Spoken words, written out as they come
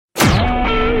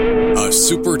a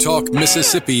Super Talk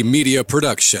Mississippi media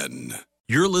production.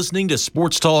 You're listening to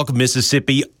Sports Talk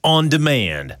Mississippi On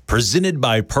Demand, presented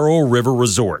by Pearl River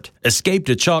Resort. Escape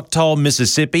to Choctaw,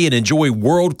 Mississippi and enjoy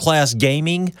world-class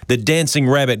gaming, the Dancing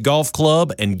Rabbit Golf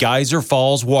Club, and Geyser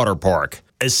Falls Water Park.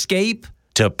 Escape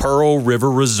to Pearl River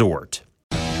Resort.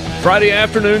 Friday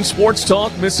afternoon, Sports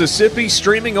Talk Mississippi,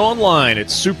 streaming online at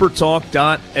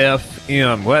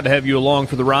supertalk.fm. Glad to have you along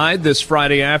for the ride this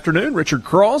Friday afternoon. Richard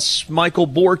Cross, Michael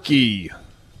Borky,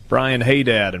 Brian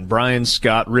Haydad, and Brian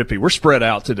Scott Rippey. We're spread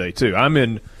out today, too. I'm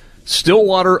in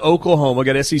Stillwater, Oklahoma.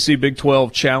 Got SEC Big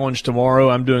 12 Challenge tomorrow.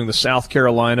 I'm doing the South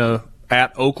Carolina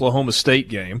at Oklahoma State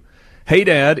game.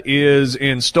 Haydad is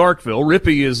in Starkville.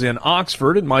 Rippey is in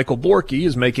Oxford. And Michael Borky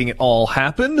is making it all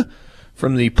happen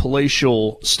from the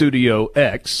Palatial Studio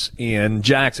X in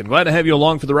Jackson. Glad to have you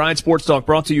along for the ride. Sports Talk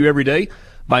brought to you every day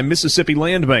by Mississippi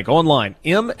Land Bank. Online,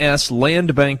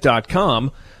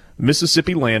 mslandbank.com.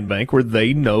 Mississippi Land Bank, where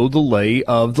they know the lay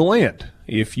of the land.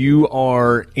 If you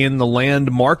are in the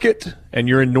land market and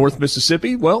you're in North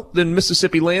Mississippi, well, then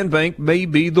Mississippi Land Bank may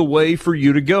be the way for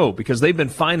you to go because they've been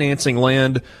financing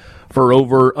land for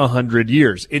over 100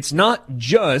 years. It's not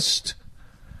just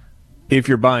if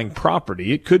you're buying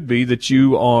property. It could be that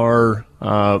you are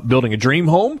building a dream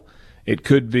home. It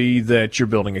could be that you're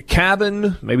building a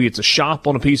cabin. Maybe it's a shop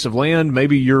on a piece of land.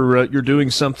 Maybe you're doing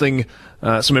something,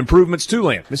 some improvements to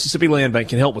land. Mississippi Land Bank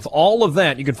can help with all of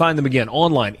that. You can find them again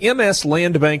online,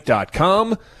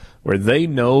 mslandbank.com, where they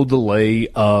know the lay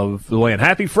of the land.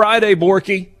 Happy Friday,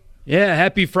 Borky. Yeah,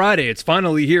 happy Friday. It's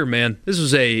finally here, man. This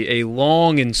was a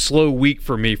long and slow week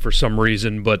for me for some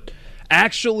reason, but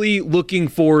actually looking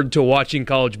forward to watching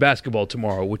college basketball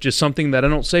tomorrow, which is something that I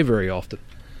don't say very often.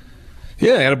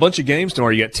 Yeah, and a bunch of games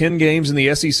tomorrow. You got 10 games in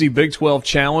the SEC Big 12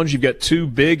 Challenge. You've got two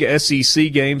big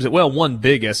SEC games. Well, one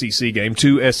big SEC game,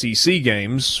 two SEC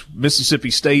games.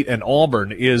 Mississippi State and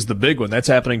Auburn is the big one. That's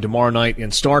happening tomorrow night in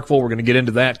Starkville. We're going to get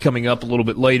into that coming up a little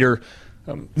bit later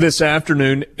this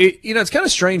afternoon. It's kind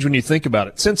of strange when you think about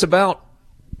it. Since about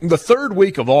the third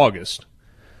week of August,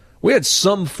 we had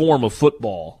some form of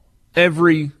football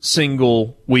every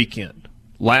single weekend.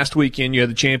 Last weekend, you had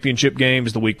the championship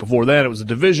games. The week before that, it was the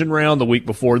division round. The week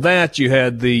before that, you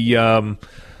had the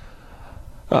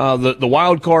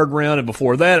wild card round, and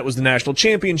before that, it was the national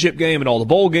championship game and all the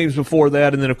bowl games before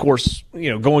that. And then, of course,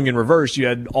 going in reverse, you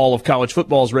had all of college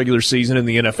football's regular season and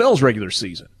the NFL's regular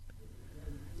season.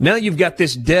 Now you've got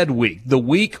this dead week, the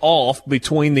week off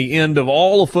between the end of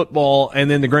all of football and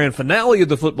then the grand finale of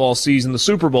the football season, the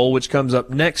Super Bowl, which comes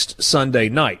up next Sunday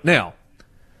night. Now,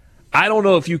 I don't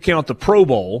know if you count the Pro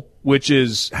Bowl, which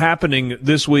is happening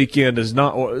this weekend as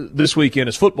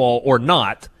football or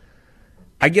not.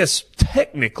 I guess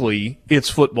technically it's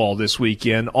football this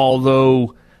weekend,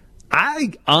 although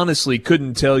I honestly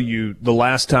couldn't tell you the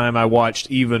last time I watched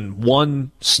even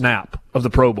one snap of the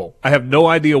Pro Bowl. I have no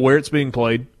idea where it's being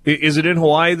played. Is it in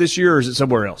Hawaii this year or is it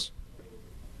somewhere else?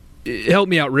 Help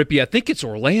me out, Rippey. I think it's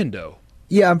Orlando.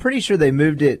 Yeah, I'm pretty sure they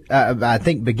moved it, I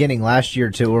think, beginning last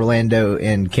year to Orlando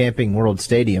in Camping World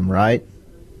Stadium, right?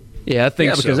 Yeah, I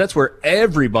think so. Because that's where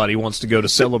everybody wants to go to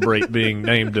celebrate being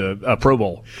named a Pro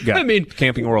Bowl guy. I mean,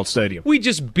 Camping World Stadium. We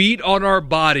just beat on our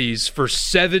bodies for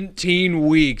 17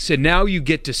 weeks, and now you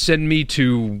get to send me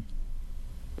to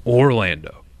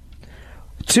Orlando.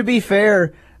 To be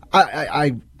fair,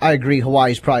 I agree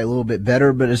Hawaii's probably a little bit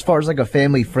better, but as far as like a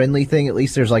family-friendly thing, at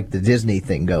least there's like the Disney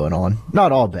thing going on.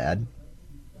 Not all bad.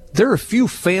 There are a few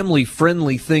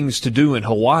family-friendly things to do in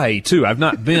Hawaii, too. I've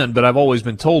not been, but I've always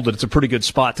been told that it's a pretty good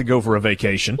spot to go for a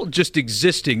vacation. Well, just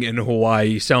existing in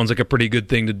Hawaii sounds like a pretty good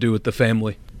thing to do with the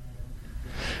family.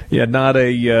 Yeah, not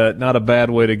a bad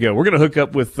way to go. We're going to hook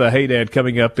up with Haydad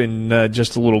coming up in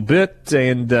just a little bit,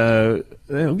 and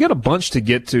we've got a bunch to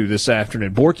get to this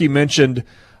afternoon. Borky mentioned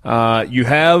you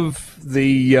have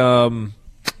the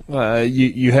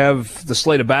you have the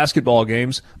slate of basketball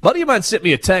games. Buddy of mine sent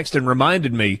me a text and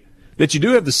reminded me that you do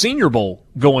have the Senior Bowl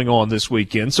going on this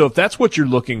weekend. So if that's what you're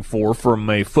looking for from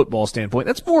a football standpoint,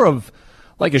 that's more of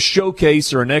like a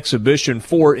showcase or an exhibition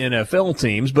for NFL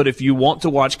teams. But if you want to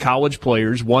watch college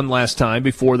players one last time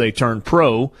before they turn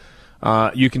pro,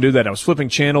 you can do that. I was flipping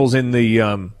channels in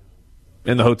the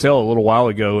hotel a little while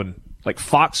ago, and like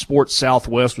Fox Sports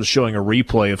Southwest was showing a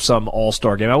replay of some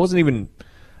All-Star game.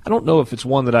 I don't know if it's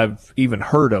one that I've even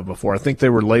heard of before. I think they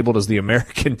were labeled as the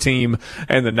American team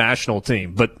and the national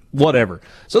team, but whatever.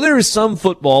 So there is some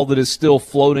football that is still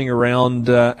floating around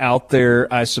out there,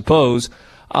 I suppose.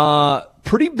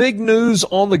 Pretty big news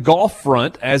on the golf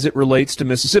front as it relates to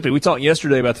Mississippi. We talked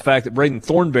yesterday about the fact that Braden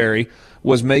Thornberry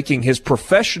was making his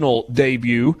professional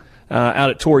debut out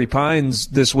at Torrey Pines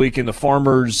this week in the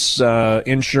Farmers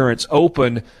Insurance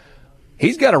Open.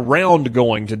 He's got a round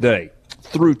going today.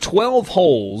 Through 12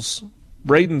 holes,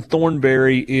 Braden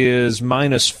Thornberry is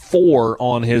 -4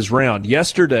 on his round.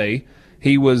 Yesterday,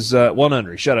 he was 1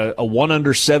 under. He shot a 1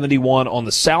 under 71 on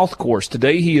the south course.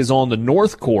 Today, he is on the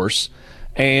north course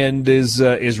and is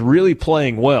really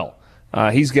playing well.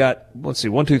 He's got,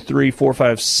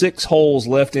 6 holes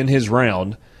left in his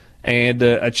round and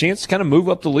a chance to kind of move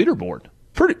up the leaderboard.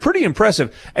 Pretty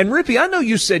impressive. And Rippy, I know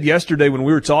you said yesterday when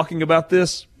we were talking about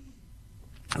this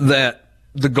that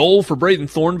the goal for Braden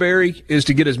Thornberry is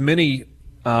to get as many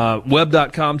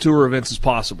Web.com tour events as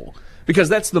possible, because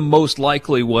that's the most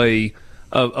likely way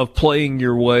of playing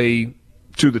your way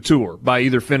to the tour, by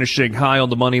either finishing high on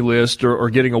the money list or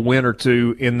getting a win or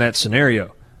two in that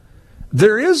scenario.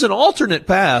 There is an alternate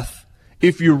path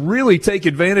if you really take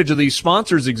advantage of these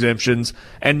sponsors exemptions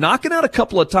and knocking out a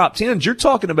couple of top tens. You're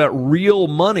talking about real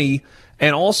money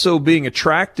and also being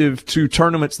attractive to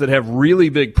tournaments that have really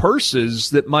big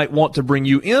purses that might want to bring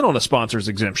you in on a sponsors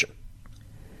exemption.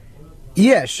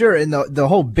 Yeah, sure. And the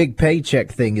whole big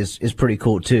paycheck thing is pretty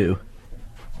cool too.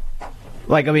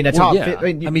 Like, I mean,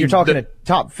 you're talking a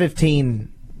top 15,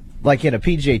 like in a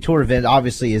PGA Tour event,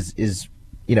 obviously is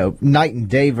night and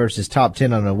day versus top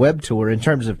 10 on a web tour in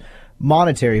terms of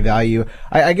monetary value.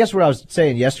 I guess what I was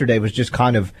saying yesterday was just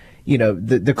kind of,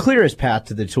 the clearest path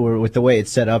to the tour with the way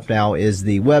it's set up now is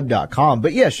the web.com.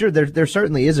 But yeah, sure, there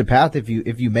certainly is a path if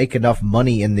you make enough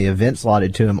money in the event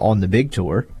slotted to him on the big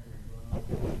tour.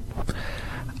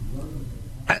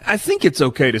 I think it's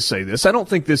okay to say this. I don't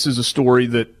think this is a story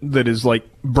that is like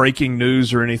breaking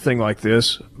news or anything like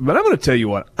this. But I'm going to tell you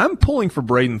what, I'm pulling for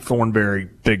Braden Thornberry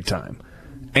big time.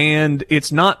 And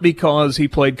it's not because he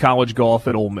played college golf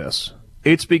at Ole Miss.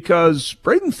 It's because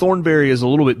Braden Thornberry is a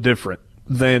little bit different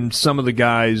than some of the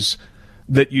guys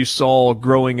that you saw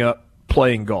growing up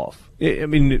playing golf. I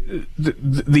mean,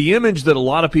 the image that a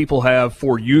lot of people have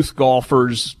for youth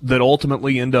golfers that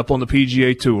ultimately end up on the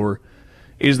PGA Tour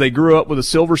is they grew up with a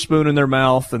silver spoon in their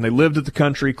mouth and they lived at the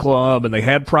country club and they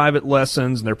had private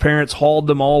lessons and their parents hauled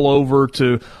them all over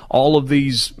to all of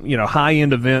these,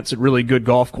 high-end events at really good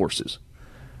golf courses.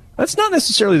 That's not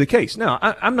necessarily the case. Now,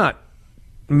 I'm not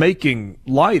making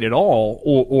light at all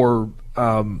or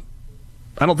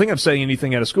I don't think I'm saying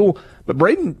anything out of school, but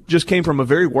Braden just came from a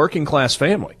very working-class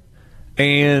family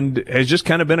and has just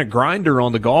kind of been a grinder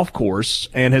on the golf course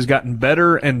and has gotten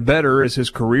better and better as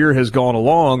his career has gone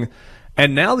along.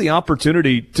 And now the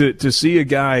opportunity to see a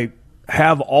guy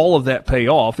have all of that pay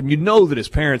off, and that his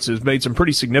parents have made some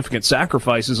pretty significant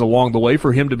sacrifices along the way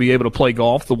for him to be able to play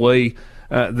golf the way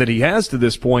that he has to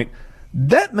this point,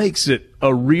 that makes it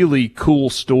a really cool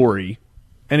story.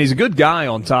 And he's a good guy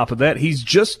on top of that. He's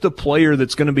just a player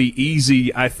that's going to be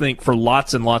easy, I think, for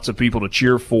lots and lots of people to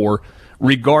cheer for,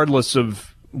 regardless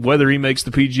of whether he makes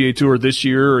the PGA Tour this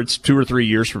year or it's 2 or 3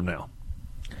 years from now.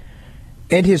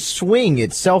 And his swing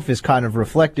itself is kind of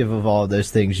reflective of all of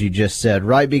those things you just said,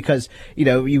 right? Because,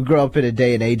 you grow up in a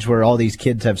day and age where all these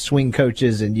kids have swing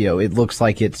coaches and, it looks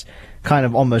like it's kind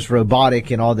of almost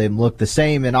robotic and all of them look the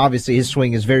same. And obviously his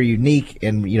swing is very unique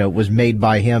and, was made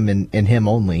by him and him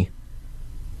only.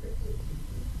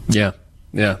 Yeah.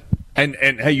 Yeah. And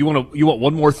hey, you want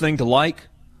one more thing to like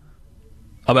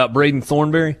about Braden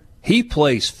Thornberry? He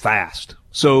plays fast.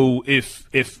 So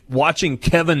if watching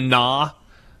Kevin Na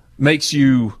makes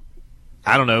you,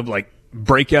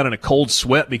 break out in a cold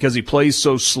sweat because he plays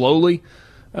so slowly,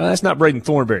 that's not Braden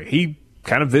Thornberry. He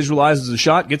kind of visualizes the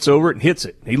shot, gets over it, and hits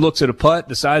it. He looks at a putt,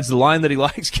 decides the line that he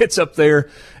likes, gets up there,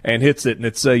 and hits it. And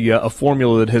it's a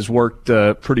formula that has worked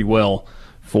pretty well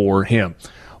for him.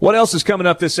 What else is coming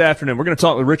up this afternoon? We're going to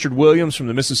talk with Richard Williams from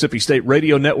the Mississippi State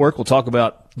Radio Network. We'll talk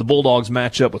about the Bulldogs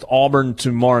matchup with Auburn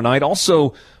tomorrow night.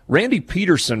 Also, Randy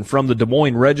Peterson from the Des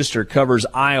Moines Register covers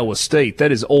Iowa State.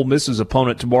 That is Ole Miss's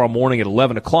opponent tomorrow morning at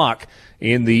 11 o'clock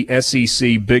in the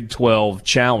SEC Big 12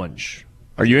 Challenge.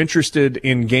 Are you interested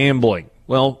in gambling?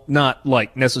 Well, not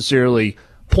like necessarily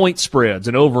point spreads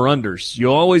and over-unders.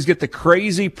 You always get the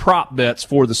crazy prop bets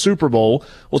for the Super Bowl.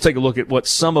 We'll take a look at what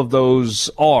some of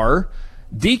those are.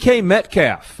 DK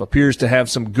Metcalf appears to have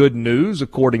some good news,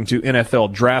 according to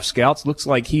NFL Draft Scouts. Looks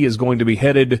like he is going to be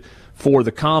headed for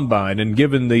the Combine, and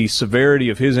given the severity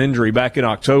of his injury back in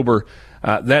October,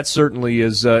 that certainly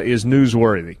is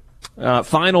newsworthy.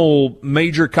 Final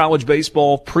major college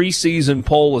baseball preseason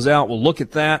poll is out. We'll look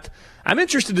at that. I'm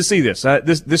interested to see this.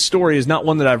 This story is not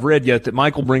one that I've read yet that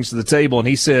Michael brings to the table, and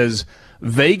he says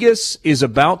Vegas is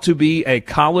about to be a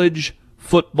college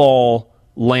football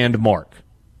landmark.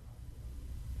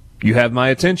 You have my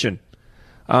attention.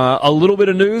 A little bit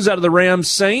of news out of the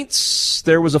Rams-Saints.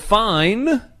 There was a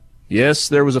fine. Yes,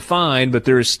 there was a fine, but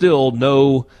there is still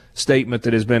no statement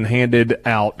that has been handed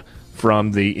out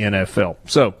from the NFL.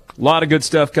 So, a lot of good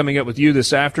stuff coming up with you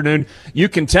this afternoon. You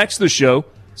can text the show,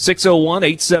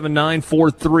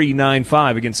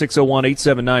 601-879-4395. Again,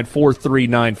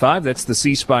 601-879-4395. That's the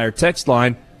C Spire text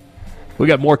line. We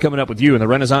got more coming up with you in the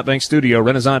Renaissance Bank studio.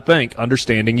 Renaissance Bank,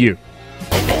 understanding you.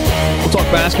 We'll talk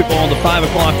basketball on the 5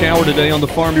 o'clock hour today on the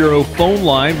Farm Bureau phone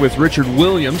line with Richard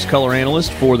Williams, color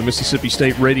analyst for the Mississippi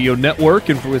State Radio Network,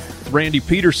 and with Randy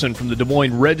Peterson from the Des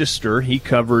Moines Register. He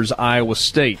covers Iowa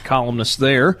State, columnist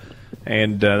there,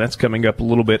 and that's coming up a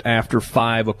little bit after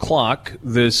 5 o'clock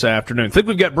this afternoon. I think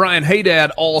we've got Brian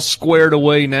Haydad all squared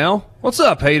away now. What's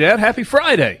up, Haydad? Happy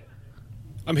Friday.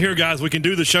 I'm here, guys. We can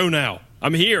do the show now.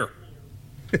 I'm here.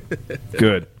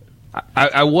 Good.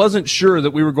 I wasn't sure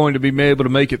that we were going to be able to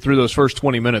make it through those first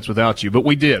 20 minutes without you, but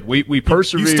we did. We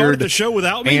persevered. You started the show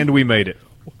without me? And we made it.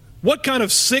 What kind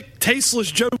of sick,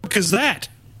 tasteless joke is that?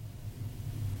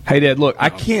 Hey, Dad, look, I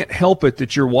can't help it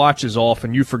that your watch is off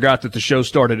and you forgot that the show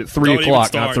started at 3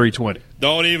 o'clock, not 3:20.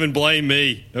 Don't even blame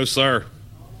me. No, sir.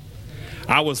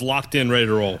 I was locked in, ready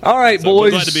to roll. All right, so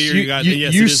boys. Glad to be here, you guys.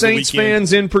 Yes, you Saints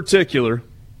fans in particular.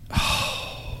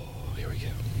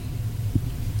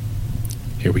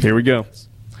 Here we go.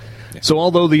 So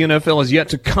although the NFL has yet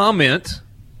to comment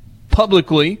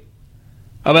publicly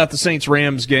about the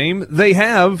Saints-Rams game, they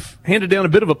have handed down a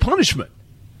bit of a punishment.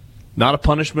 Not a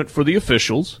punishment for the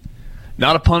officials,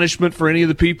 not a punishment for any of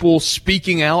the people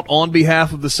speaking out on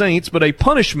behalf of the Saints, but a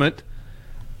punishment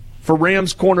for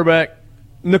Rams cornerback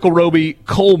Nickel Roby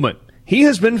Coleman. He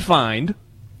has been fined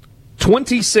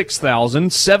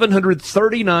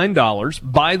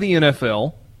 $26,739 by the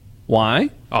NFL. Why?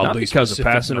 Not because of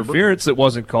pass interference that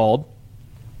wasn't called.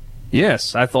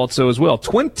 Yes, I thought so as well.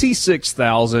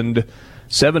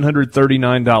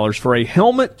 $26,739 for a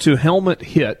helmet-to-helmet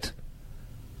hit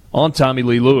on Tommy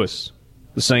Lee Lewis,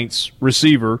 the Saints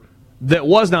receiver, that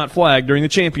was not flagged during the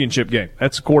championship game.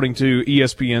 That's according to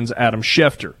ESPN's Adam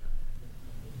Schefter.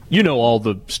 You know all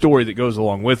the story that goes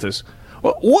along with this.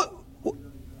 What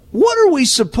are we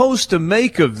supposed to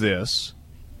make of this,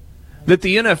 that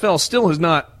the NFL still has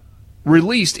not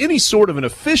released any sort of an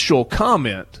official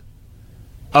comment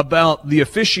about the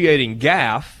officiating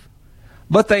gaffe,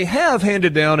 but they have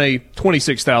handed down a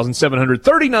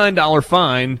 $26,739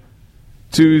 fine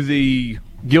to the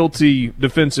guilty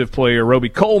defensive player, Roby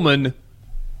Coleman,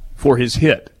 for his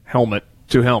hit, helmet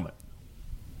to helmet.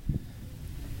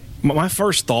 My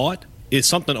first thought is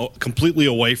something completely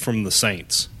away from the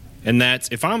Saints, and that's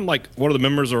if I'm like one of the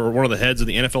members or one of the heads of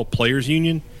the NFL Players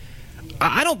Union,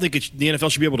 I don't think the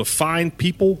NFL should be able to fine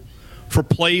people for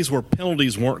plays where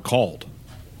penalties weren't called.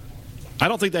 I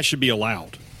don't think that should be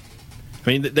allowed. I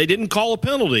mean, they didn't call a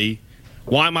penalty.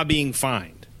 Why am I being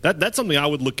fined? That's something I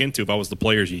would look into if I was the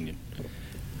Players Union.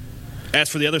 As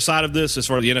for the other side of this, as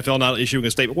far as the NFL not issuing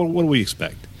a statement, what do we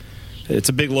expect? It's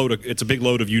a big load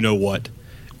of you know what,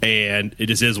 and it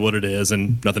just is what it is,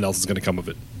 and nothing else is going to come of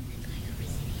it.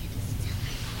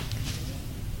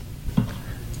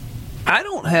 I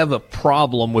don't have a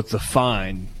problem with the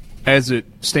fine as it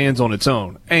stands on its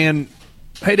own. And,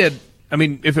 hey, Dad, I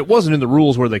mean, if it wasn't in the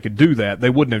rules where they could do that, they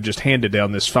wouldn't have just handed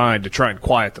down this fine to try and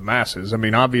quiet the masses. I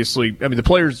mean, obviously, the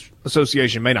Players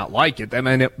Association may not like it. I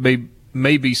mean, it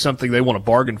may be something they want to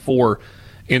bargain for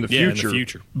in the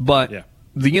future. But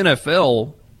the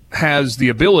NFL has the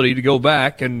ability to go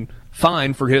back and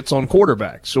fine for hits on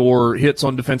quarterbacks or hits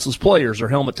on defenseless players or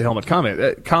helmet-to-helmet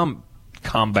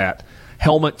combat.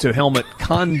 Helmet-to-helmet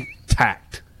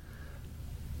contact.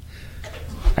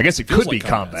 I guess it could be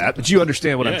combat, but you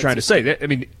understand what I'm trying to say. I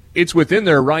mean, it's within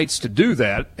their rights to do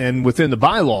that and within the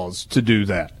bylaws to do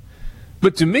that.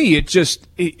 But to me, it's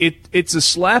a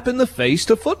slap in the face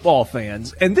to football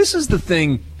fans. And this is the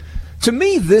thing, to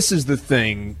me, this is the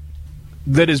thing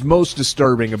that is most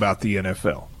disturbing about the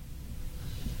NFL.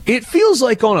 It feels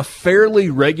like on a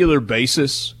fairly regular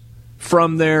basis,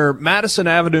 from their Madison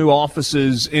Avenue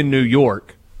offices in New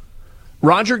York,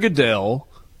 Roger Goodell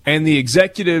and the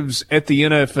executives at the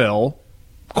NFL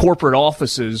corporate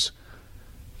offices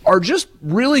are just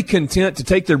really content to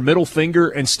take their middle finger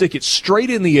and stick it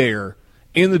straight in the air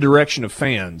in the direction of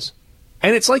fans.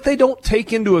 And it's like they don't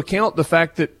take into account the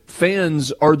fact that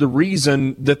fans are the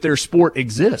reason that their sport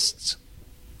exists.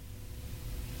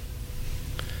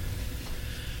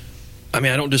 I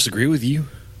mean, I don't disagree with you.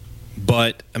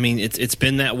 But, I mean, it's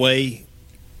been that way.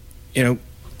 You know,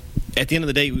 at the end of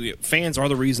the day, fans are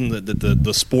the reason that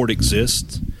the sport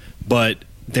exists. But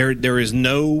there is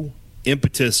no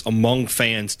impetus among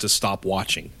fans to stop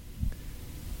watching.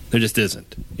 There just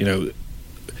isn't. You know,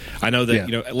 I know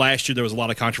that last year there was a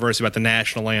lot of controversy about the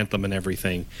national anthem and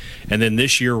everything, and then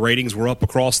this year ratings were up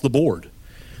across the board.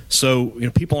 So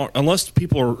unless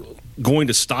people are going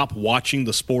to stop watching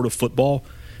the sport of football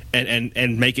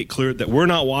and make it clear that we're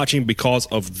not watching because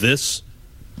of this,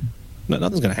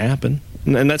 nothing's going to happen.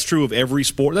 And that's true of every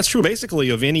sport. That's true basically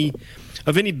of any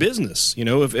business,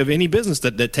 of any business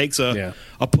that takes a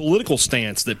political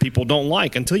stance that people don't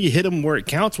like. Until you hit them where it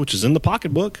counts, which is in the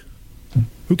pocketbook,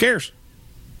 who cares?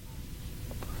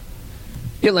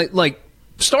 Yeah, like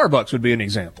Starbucks would be an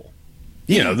example.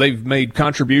 They've made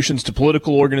contributions to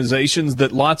political organizations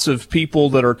that lots of people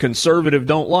that are conservative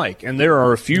don't like. And there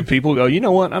are a few people who go, you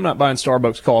know what, I'm not buying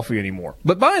Starbucks coffee anymore.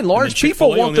 But by and large,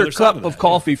 people want their cup of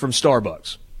coffee from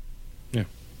Starbucks. Yeah.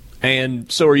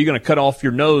 And so are you going to cut off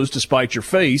your nose to spite your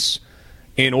face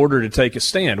in order to take a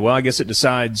stand? Well, I guess it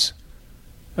decides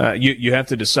you have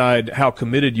to decide how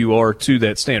committed you are to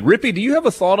that stand. Rippy, do you have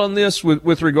a thought on this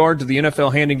with regard to the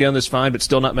NFL handing down this fine but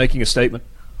still not making a statement?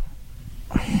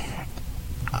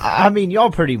 I mean,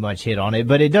 y'all pretty much hit on it,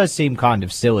 but it does seem kind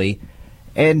of silly.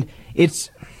 And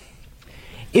it's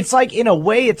like, in a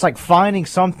way, it's like finding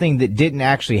something that didn't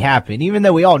actually happen, even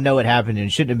though we all know it happened and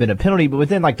it shouldn't have been a penalty. But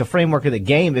within, like, the framework of the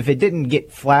game, if it didn't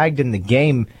get flagged in the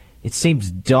game, it seems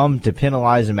dumb to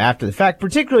penalize him after the fact,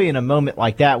 particularly in a moment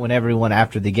like that when everyone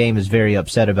after the game is very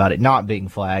upset about it not being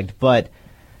flagged. But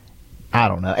I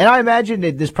don't know. And I imagine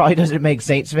that this probably doesn't make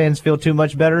Saints fans feel too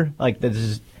much better. Like, this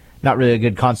is not really a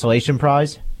good consolation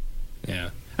prize.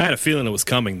 Yeah. I had a feeling it was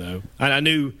coming, though. I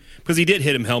knew because he did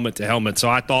hit him helmet to helmet,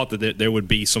 so I thought that there would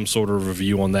be some sort of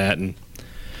review on that.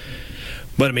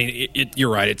 But, I mean,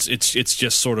 you're right. It's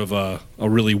just sort of a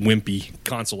really wimpy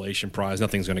consolation prize.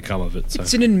 Nothing's going to come of it. So.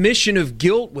 It's an admission of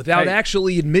guilt without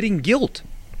actually admitting guilt.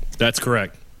 That's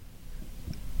correct.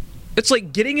 It's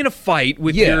like getting in a fight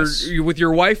with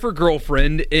your wife or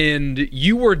girlfriend, and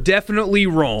you were definitely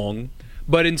wrong.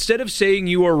 But instead of saying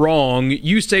you are wrong,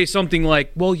 you say something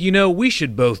like, well, we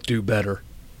should both do better.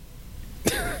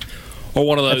 Or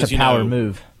one of those, that's a power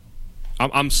move.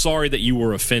 I'm sorry that you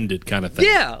were offended kind of thing.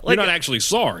 Yeah. You're not actually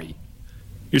sorry.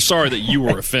 You're sorry that you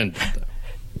were offended.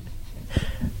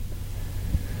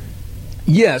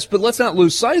 Yes, but let's not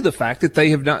lose sight of the fact that they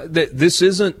have not, that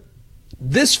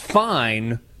this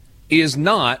fine is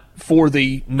not for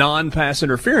the non-pass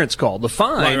interference call. The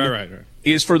fine right.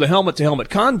 is for the helmet-to-helmet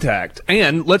contact.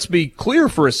 And let's be clear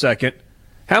for a second,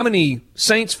 how many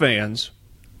Saints fans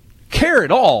care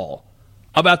at all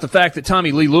about the fact that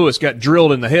Tommy Lee Lewis got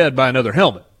drilled in the head by another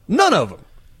helmet? None of them.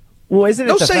 Well, isn't it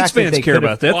no the Saints fact fans that care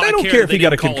about that. Well, they don't care if he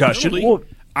got a concussion.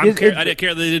 I didn't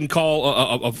care they didn't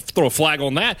throw a flag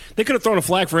on that. They could have thrown a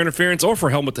flag for interference or for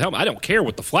helmet to helmet. I don't care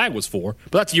what the flag was for.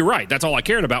 But you're right. That's all I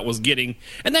cared about was getting.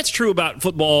 And that's true about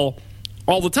football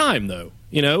all the time, though.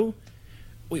 We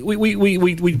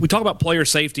talk about player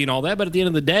safety and all that, but at the end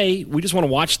of the day, we just want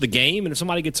to watch the game. And if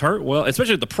somebody gets hurt, well,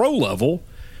 especially at the pro level,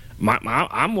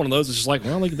 I'm one of those that's just like,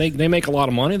 well, they make a lot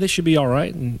of money. They should be all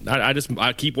right. And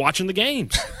I keep watching the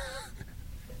games.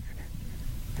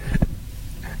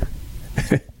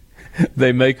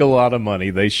 They make a lot of money.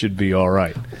 They should be all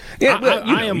right.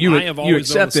 Yeah, you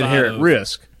accept inherent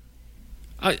risk.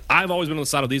 I've always been on the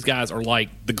side of these guys are like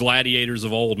the gladiators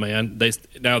of old, man.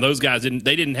 Those guys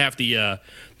didn't have the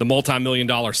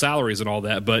multi-million-dollar salaries and all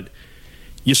that, but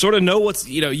you sort of know what's,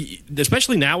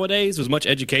 especially nowadays, as much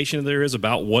education as there is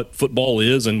about what football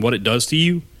is and what it does to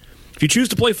you. If you choose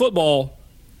to play football,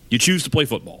 you choose to play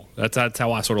football. That's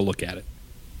how I sort of look at it.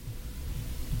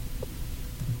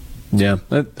 Yeah,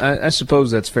 I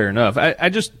suppose that's fair enough. I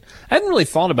hadn't really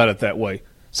thought about it that way.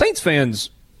 Saints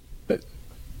fans,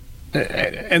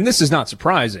 and this is not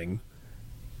surprising,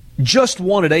 just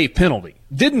wanted a penalty.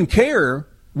 Didn't care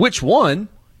which one.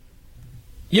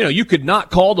 You could not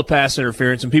call the pass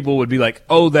interference and people would be like,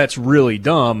 oh, that's really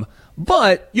dumb.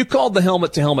 But you called the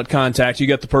helmet-to-helmet contact, you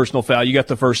got the personal foul, you got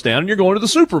the first down, and you're going to the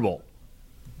Super Bowl.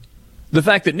 The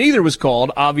fact that neither was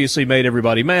called obviously made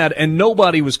everybody mad, and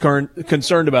nobody was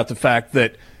concerned about the fact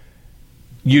that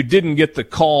you didn't get the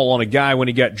call on a guy when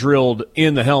he got drilled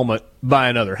in the helmet by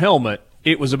another helmet.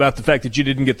 It was about the fact that you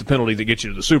didn't get the penalty that gets you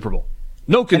to the Super Bowl.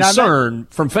 No concern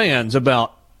from fans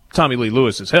about Tommy Lee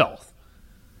Lewis's health.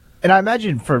 And I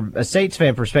imagine from a Saints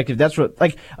fan perspective, that's what,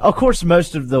 of course,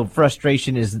 most of the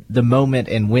frustration is the moment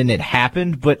and when it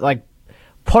happened, but,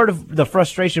 part of the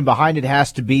frustration behind it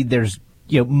has to be there's,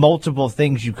 multiple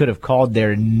things you could have called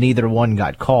there and neither one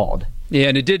got called. Yeah,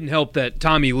 and it didn't help that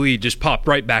Tommy Lee just popped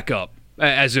right back up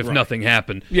as if nothing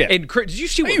happened. Yeah. And did you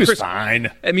see what he was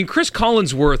fine? I mean, Chris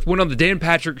Collinsworth went on the Dan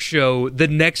Patrick Show the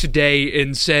next day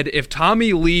and said if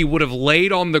Tommy Lee would have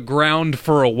laid on the ground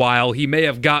for a while, he may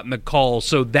have gotten the call.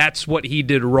 So that's what he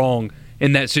did wrong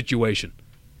in that situation.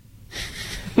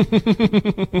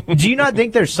 Do you not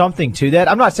think there's something to that?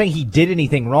 I'm not saying he did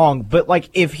anything wrong, but like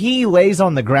if he lays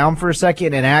on the ground for a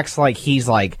second and acts like he's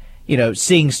like,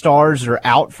 seeing stars or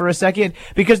out for a second,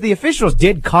 because the officials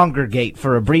did congregate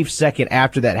for a brief second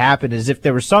after that happened as if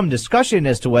there was some discussion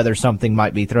as to whether something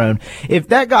might be thrown. If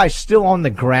that guy's still on the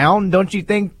ground, don't you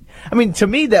think? I mean, to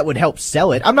me, that would help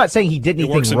sell it. I'm not saying he did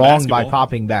anything wrong by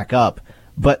popping back up,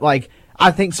 but like,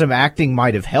 I think some acting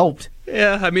might have helped.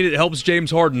 Yeah, I mean, it helps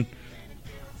James Harden.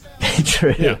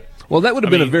 True. Yeah. Well, that would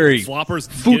have been a very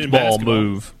football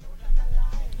move.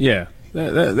 Yeah.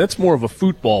 That's more of a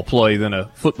football play than a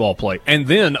football play. And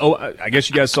then, I guess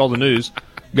you guys saw the news.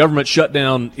 Government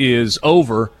shutdown is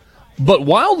over. But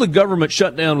while the government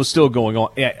shutdown was still going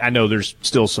on, I know there's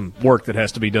still some work that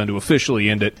has to be done to officially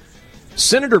end it.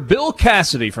 Senator Bill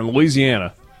Cassidy from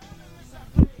Louisiana.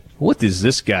 What is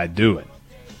this guy doing?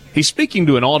 He's speaking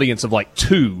to an audience of like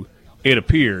 2, it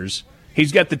appears.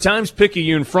 He's got the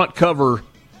Times-Picayune front cover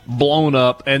blown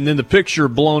up, and then the picture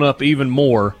blown up even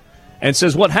more, and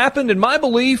says, what happened, in my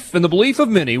belief and the belief of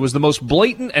many, was the most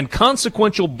blatant and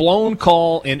consequential blown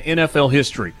call in NFL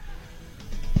history.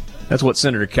 That's what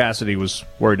Senator Cassidy was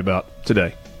worried about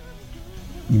today.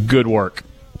 Good work.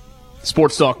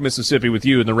 Sports Talk Mississippi with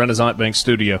you in the Renaissance Bank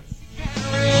studio.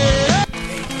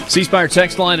 C Spire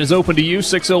text line is open to you,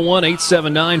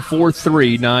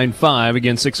 601-879-4395.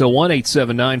 Again,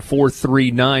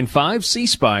 601-879-4395. C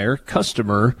Spire,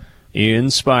 customer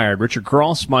inspired. Richard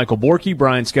Cross, Michael Borky,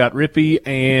 Brian Scott Rippey,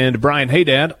 and Brian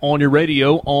Haydad on your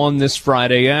radio on this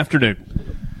Friday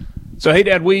afternoon. So,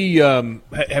 Haydad, we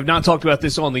have not talked about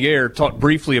this on the air, talked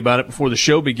briefly about it before the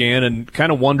show began, and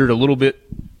kind of wondered a little bit,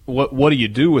 what do you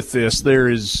do with this? There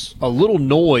is a little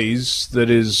noise that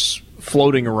is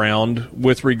floating around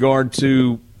with regard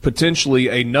to potentially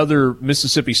another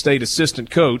Mississippi State assistant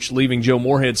coach leaving Joe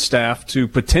Moorhead's staff to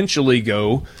potentially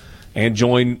go and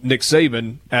join Nick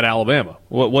Saban at Alabama.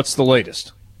 What's the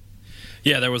latest?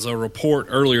 Yeah, there was a report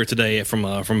earlier today from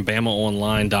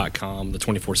BamaOnline.com, the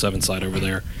 24/7 site over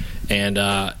there, and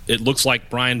it looks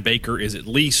like Brian Baker is at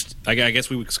least, I guess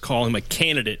we would call him a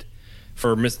candidate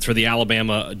for the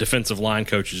Alabama defensive line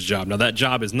coach's job. Now, that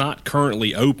job is not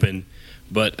currently open,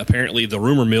 but apparently the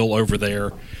rumor mill over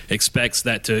there expects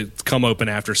that to come open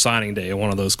after signing day, one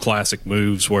of those classic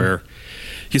moves where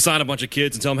you sign a bunch of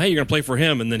kids and tell them, hey, you're going to play for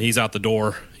him, and then he's out the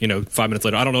door, 5 minutes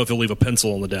later. I don't know if he'll leave a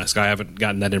pencil on the desk. I haven't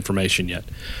gotten that information yet.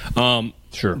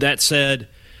 Sure. That said,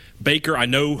 Baker, I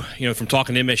know, from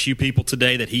talking to MSU people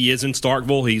today that he is in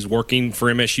Starkville. He's working for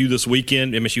MSU this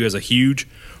weekend. MSU has a huge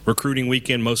recruiting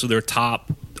weekend. Most of their top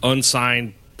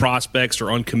unsigned prospects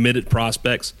or uncommitted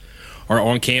prospects are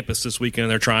on campus this weekend,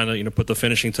 and they're trying to put the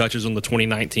finishing touches on the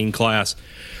 2019 class.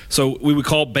 So we would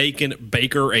call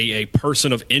Baker a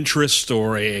person of interest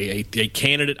or a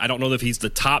candidate. I don't know if he's the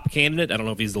top candidate. I don't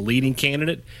know if he's the leading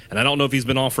candidate, and I don't know if he's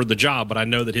been offered the job, but I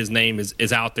know that his name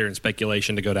is out there in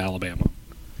speculation to go to Alabama.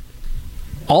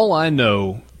 All I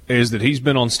know is that he's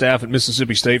been on staff at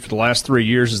Mississippi State for the last 3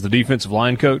 years as the defensive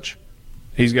line coach.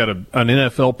 He's got an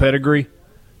NFL pedigree,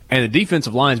 and the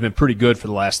defensive line's been pretty good for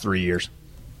the last 3 years.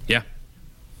 Yeah.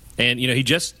 And, he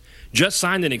just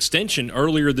signed an extension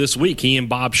earlier this week. He and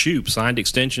Bob Shoop signed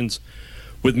extensions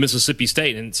with Mississippi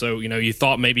State. And so, you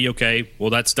thought maybe, okay, well,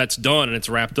 that's done and it's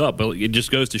wrapped up. But it just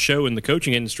goes to show in the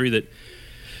coaching industry that,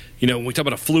 when we talk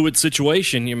about a fluid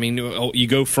situation, you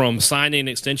go from signing an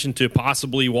extension to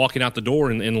possibly walking out the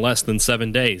door in less than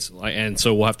 7 days. And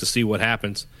so we'll have to see what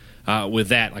happens with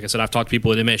that. Like I said, I've talked to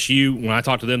people at MSU. When I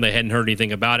talked to them, they hadn't heard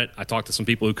anything about it. I talked to some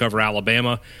people who cover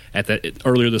Alabama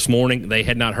earlier this morning. They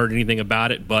had not heard anything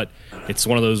about it, but it's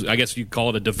one of those, I guess you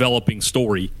call it a developing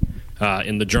story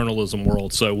in the journalism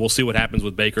world. So we'll see what happens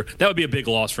with Baker. That would be a big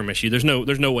loss for MSU.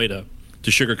 There's no way to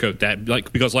sugarcoat that,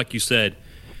 because like you said,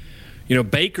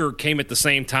 Baker came at the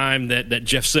same time that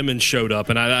Jeff Simmons showed up,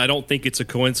 and I don't think it's a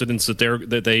coincidence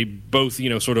that they both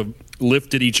sort of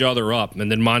lifted each other up,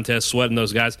 and then Montez Sweat and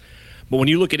those guys. But when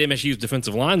you look at MSU's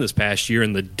defensive line this past year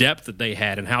and the depth that they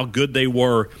had and how good they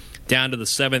were down to the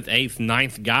 7th, 8th,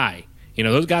 9th guy,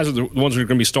 those guys are the ones who are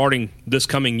going to be starting this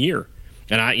coming year.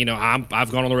 And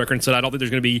I've gone on the record and said I don't think there's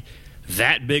going to be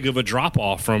that big of a drop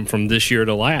off from this year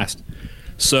to last.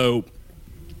 So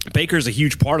Baker's a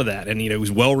huge part of that, and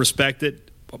he's well respected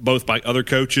both by other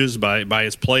coaches, by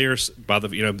his players, by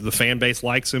the fan base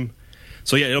likes him.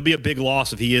 So yeah, it'll be a big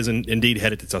loss if he is indeed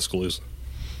headed to Tuscaloosa.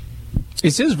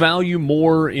 Is his value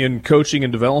more in coaching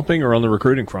and developing or on the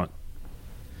recruiting front?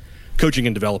 Coaching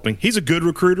and developing. He's a good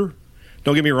recruiter.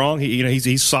 Don't get me wrong.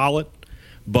 He's solid,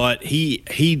 but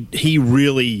he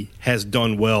really has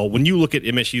done well. When you look at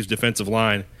MSU's defensive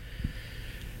line,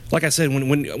 like I said,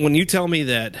 when you tell me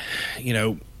that,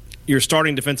 your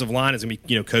starting defensive line is going to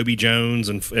be, Kobe Jones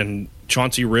and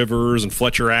Chauncey Rivers and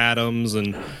Fletcher Adams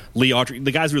and Lee Autry,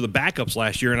 the guys who were the backups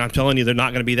last year, and I'm telling you they're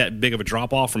not going to be that big of a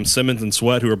drop-off from Simmons and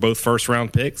Sweat, who are both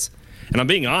first-round picks. And I'm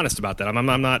being honest about that.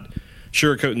 I'm not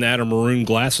sugarcoating that or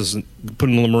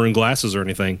putting on the maroon glasses or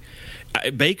anything.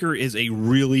 Baker is a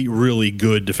really, really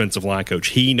good defensive line coach.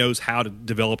 He knows how to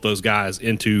develop those guys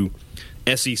into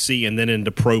SEC and then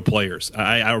into pro players.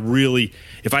 I really,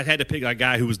 if I had to pick a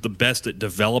guy who was the best at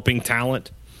developing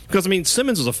talent, because,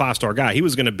 Simmons was a 5-star guy. He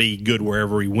was going to be good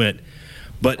wherever he went.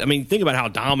 But, think about how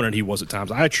dominant he was at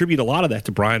times. I attribute a lot of that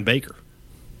to Brian Baker.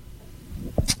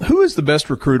 Who is the best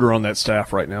recruiter on that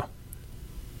staff right now?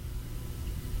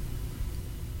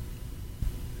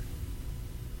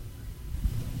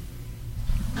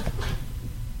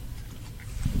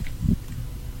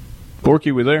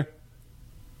 Borky, we there?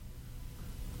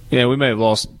 Yeah, we may have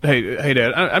lost. Hey,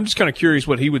 Dad, I'm just kind of curious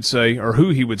what he would say or who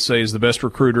he would say is the best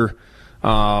recruiter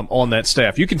on that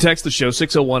staff. You can text the show,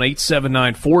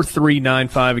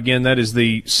 601-879-4395. Again, that is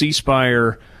the C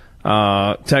Spire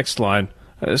text line.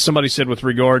 Somebody said with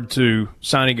regard to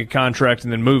signing a contract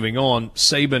and then moving on,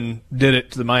 Saban did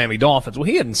it to the Miami Dolphins. Well,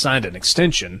 he hadn't signed an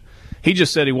extension. He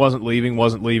just said he wasn't leaving,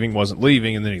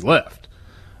 and then he left.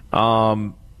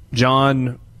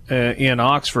 John in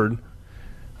Oxford,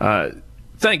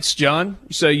 thanks, John.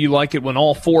 You say you like it when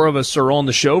all four of us are on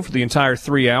the show for the entire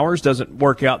 3 hours. Doesn't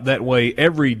work out that way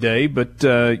every day, but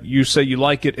you say you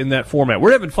like it in that format.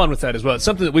 We're having fun with that as well. It's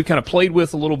something that we've kind of played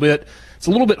with a little bit. It's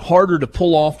a little bit harder to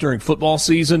pull off during football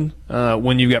season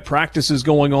when you've got practices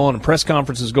going on and press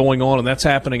conferences going on, and that's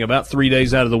happening about 3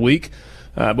 days out of the week.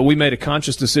 But we made a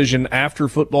conscious decision after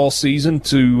football season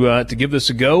to give this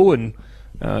a go, and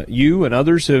you and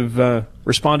others have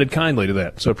responded kindly to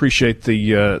that. So appreciate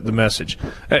the message.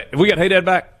 Hey, have we got Hey Dad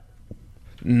back?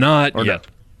 Not yet.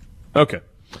 No? Okay.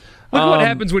 Look what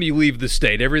happens when you leave the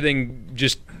state. Everything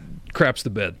just craps the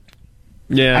bed.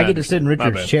 Yeah. I get to sit in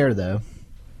Richard's chair, though.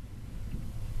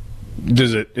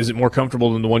 Is it more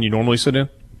comfortable than the one you normally sit in?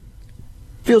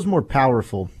 Feels more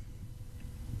powerful.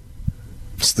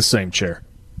 It's the same chair.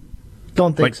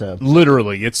 Don't think so.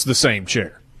 Literally, it's the same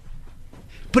chair.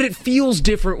 But it feels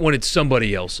different when it's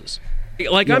somebody else's.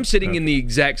 Like, I'm sitting in the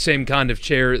exact same kind of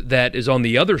chair that is on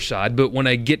the other side, but when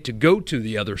I get to go to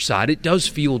the other side, it does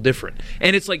feel different.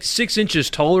 And it's like 6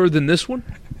 inches taller than this one.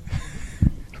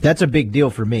 That's a big deal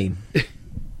for me.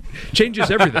 Changes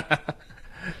everything.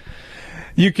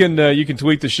 You can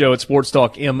tweet the show at Sports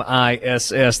Talk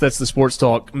MISS. That's the Sports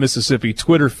Talk Mississippi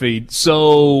Twitter feed.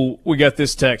 So we got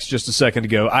this text just a second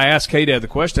ago. I asked K-Dad the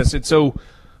question. I said, so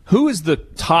who is the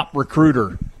top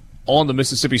recruiter on the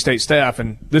Mississippi State staff?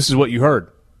 And this is what you heard.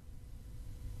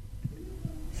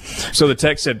 So the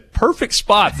text said, perfect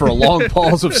spot for a long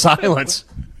pause of silence.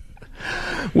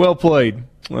 Well played.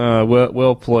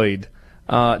 Well played.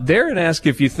 Darren asked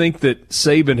if you think that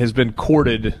Saban has been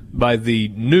courted by the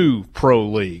new pro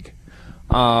league.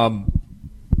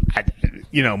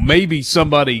 Maybe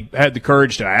somebody had the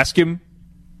courage to ask him.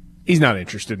 He's not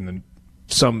interested in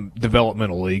some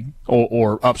developmental league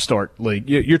or upstart league.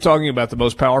 You're talking about the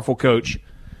most powerful coach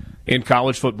in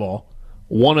college football,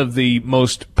 one of the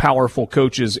most powerful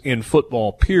coaches in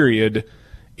football, period.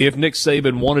 If Nick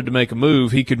Saban wanted to make a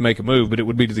move, he could make a move, but it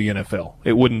would be to the NFL.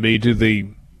 It wouldn't be to the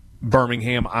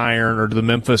Birmingham Iron or to the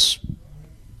Memphis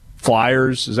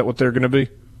Flyers. Is that what they're going to be?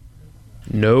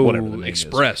 No, whatever the name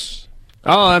Express. Is.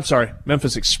 Oh, I'm sorry.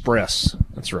 Memphis Express.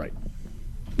 That's right.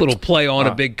 Little play on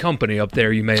a big company up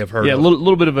there you may have heard of. Yeah, a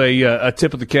little bit of a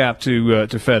tip of the cap to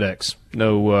FedEx.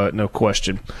 No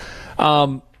question.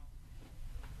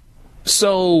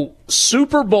 So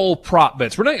Super Bowl prop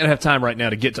bets. We're not going to have time right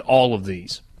now to get to all of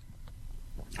these.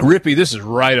 Rippy, this is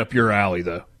right up your alley,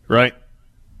 though, right?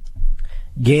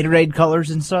 Gatorade colors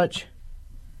and such?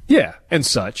 Yeah, and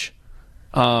such.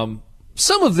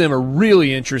 Some of them are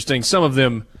really interesting. Some of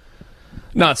them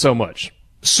not so much.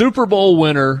 Super Bowl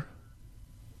winner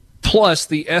plus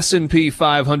the S&P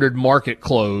 500 market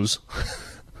close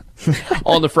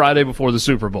on the Friday before the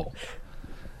Super Bowl.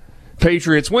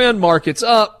 Patriots win, markets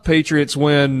up. Patriots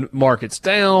win, markets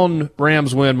down.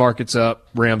 Rams win, markets up.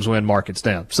 Rams win, markets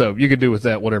down. So you can do with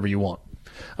that whatever you want.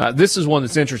 This is one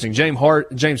that's interesting.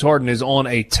 James Harden is on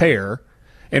a tear.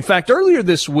 In fact, earlier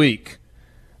this week,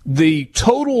 the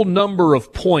total number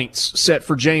of points set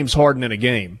for James Harden in a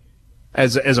game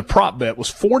as a prop bet was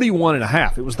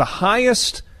 41.5. It was the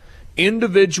highest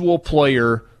individual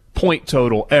player point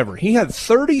total ever. He had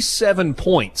 37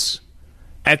 points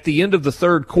at the end of the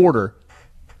third quarter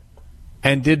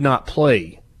and did not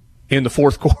play in the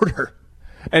fourth quarter.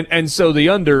 And so the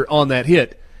under on that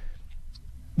hit,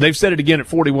 they've set it again at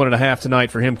 41.5 tonight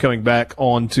for him coming back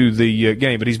onto the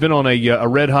game. But he's been on a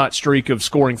red-hot streak of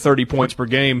scoring 30 points per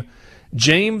game.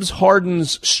 James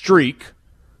Harden's streak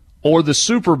or the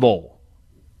Super Bowl,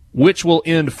 which will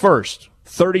end first?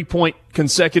 30-point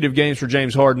consecutive games for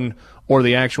James Harden or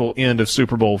the actual end of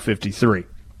Super Bowl 53?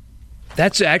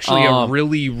 That's actually a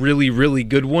really, really, really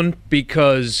good one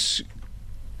because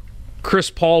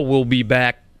Chris Paul will be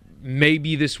back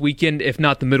maybe this weekend, if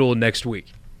not the middle of next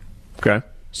week. Okay.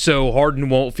 So Harden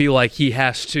won't feel like he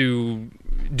has to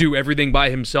do everything by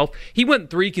himself. He went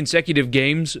 3 consecutive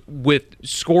games with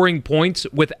scoring points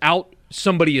without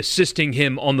somebody assisting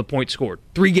him on the point scored.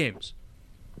 3 games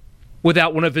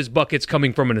without one of his buckets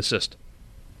coming from an assist.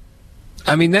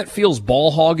 I mean, that feels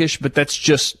ball hoggish, but that's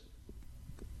just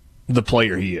the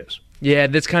player he is. Yeah,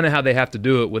 that's kind of how they have to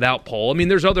do it without Paul. I mean,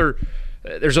 there's other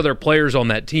players on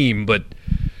that team, but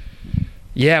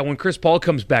yeah, when Chris Paul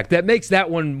comes back, that makes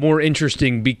that one more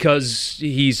interesting because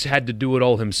he's had to do it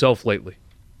all himself lately.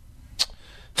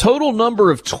 Total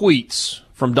number of tweets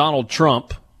from Donald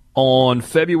Trump on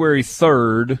February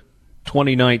 3rd,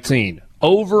 2019.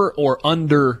 Over or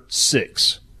under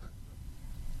 6?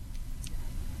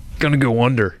 Gonna go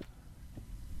under.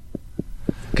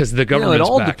 Because the government's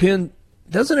back.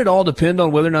 Doesn't it all depend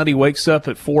on whether or not he wakes up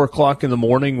at 4 o'clock in the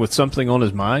morning with something on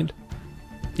his mind?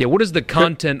 Yeah, what is the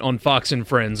content on Fox and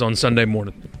Friends on Sunday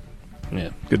morning?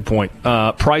 Yeah, good point.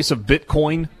 Price of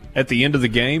Bitcoin at the end of the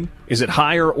game, is it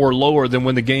higher or lower than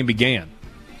when the game began?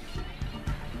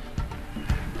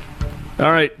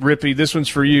 All right, Rippy, this one's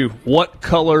for you. What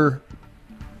color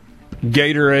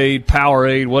Gatorade,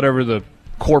 Powerade, whatever the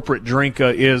corporate drink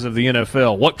is of the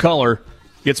NFL, what color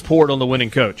gets poured on the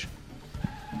winning coach?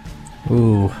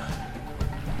 Ooh.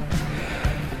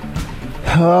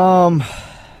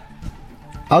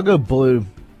 I'll go blue.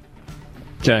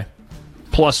 Okay.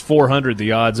 Plus 400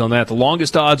 the odds on that. The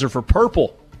longest odds are for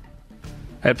purple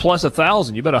at plus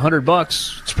 1,000. You bet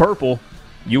 $100. It's purple.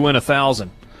 You win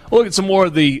 1,000. We'll look at some more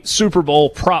of the Super Bowl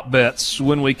prop bets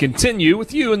when we continue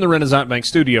with you in the Renaissance Bank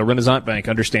studio. Renaissance Bank,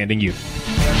 understanding you.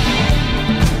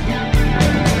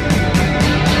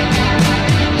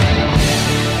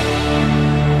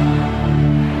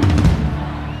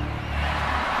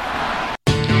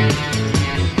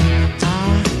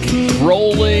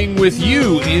 Rolling with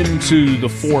you into the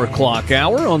 4 o'clock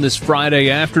hour on this Friday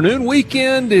afternoon.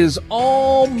 Weekend is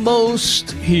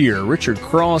almost here. Richard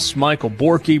Cross, Michael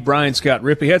Borky, Brian Scott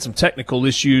Rippey had some technical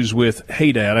issues with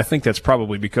Hey Dad. I think that's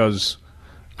probably because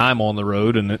I'm on the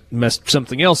road and it messed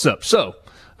something else up. So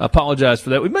I apologize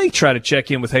for that. We may try to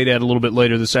check in with Hey Dad a little bit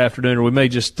later this afternoon, or we may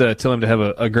just tell him to have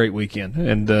a great weekend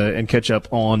and catch up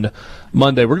on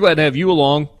Monday. We're glad to have you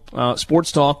along.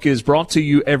 Sports Talk is brought to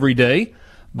you every day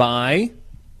by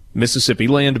Mississippi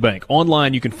Land Bank.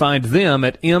 Online, you can find them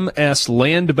at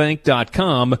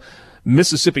mslandbank.com.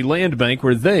 Mississippi Land Bank,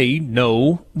 where they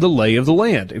know the lay of the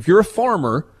land. If you're a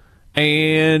farmer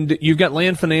and you've got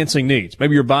land financing needs,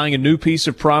 maybe you're buying a new piece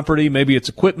of property, maybe it's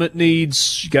equipment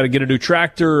needs, you got to get a new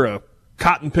tractor, a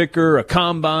cotton picker, a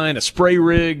combine, a spray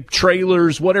rig,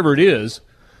 trailers, whatever it is,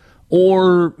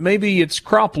 or maybe it's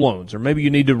crop loans, or maybe you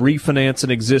need to refinance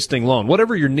an existing loan.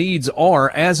 Whatever your needs are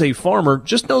as a farmer,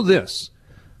 just know this.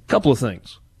 A couple of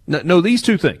things. Know these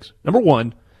 2 things. Number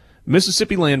one,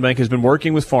 Mississippi Land Bank has been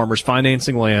working with farmers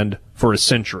financing land for a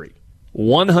century.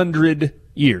 100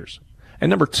 years. And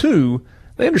number 2,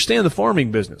 they understand the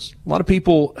farming business. A lot of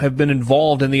people have been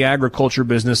involved in the agriculture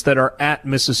business that are at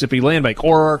Mississippi Land Bank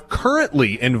or are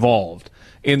currently involved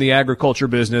in the agriculture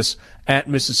business at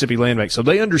Mississippi Land Bank. So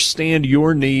they understand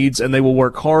your needs, and they will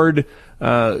work hard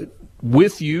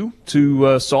with you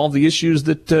to solve the issues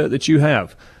that you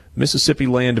have. Mississippi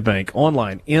Land Bank.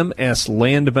 Online,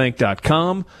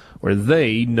 mslandbank.com, where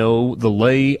they know the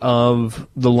lay of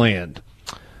the land.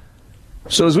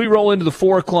 So as we roll into the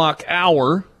 4 o'clock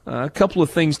hour, a couple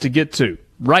of things to get to.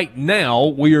 Right now,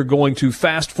 we are going to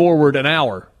fast forward an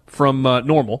hour from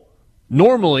normal.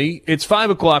 Normally, it's 5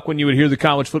 o'clock when you would hear the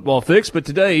College Football Fix, but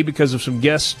today, because of some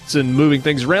guests and moving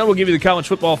things around, we'll give you the College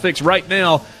Football Fix right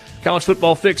now. College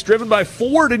Football Fix, driven by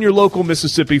Ford and your local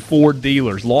Mississippi Ford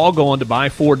dealers. Log on to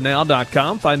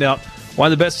buyfordnow.com. Find out why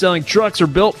the best-selling trucks are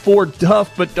built Ford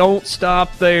tough, but don't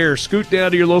stop there. Scoot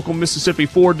down to your local Mississippi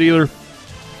Ford dealer.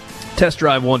 Test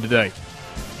drive one today.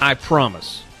 I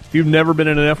promise. If you've never been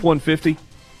in an F-150,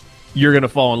 you're going to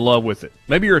fall in love with it.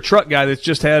 Maybe you're a truck guy that's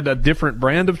just had a different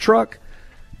brand of truck.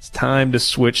 It's time to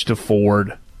switch to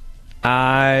Ford.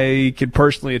 I can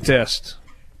personally attest,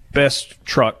 best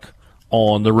truck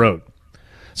on the road.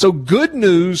 So good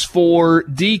news for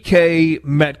DK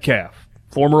Metcalf,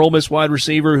 former Ole Miss wide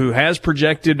receiver who has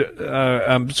projected,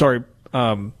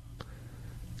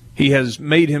 he has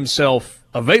made himself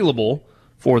available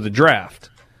for the draft.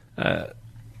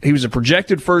 He was a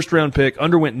projected first-round pick,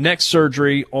 underwent neck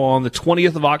surgery on the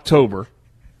 20th of October,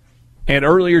 and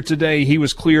earlier today he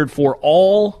was cleared for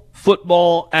all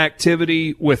football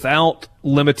activity without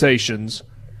limitations.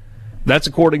 That's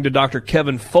according to Dr.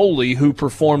 Kevin Foley, who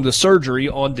performed the surgery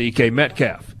on DK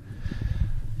Metcalf.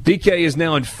 DK is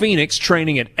now in Phoenix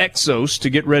training at Exos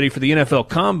to get ready for the NFL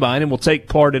Combine and will take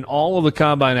part in all of the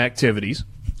Combine activities.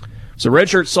 So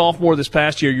redshirt sophomore this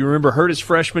past year, you remember, hurt his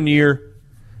freshman year,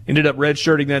 ended up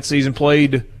redshirting that season,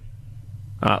 played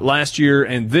last year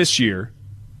and this year,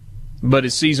 but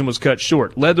his season was cut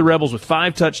short. Led the Rebels with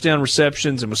 5 touchdown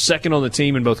receptions and was second on the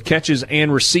team in both catches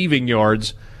and receiving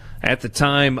yards at the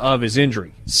time of his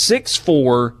injury.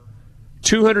 6'4",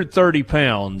 230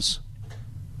 pounds.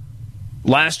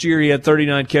 Last year he had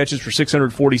 39 catches for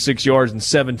 646 yards and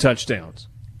 7 touchdowns.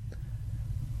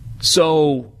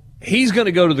 So he's going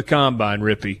to go to the Combine,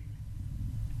 Rippy,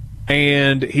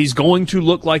 and he's going to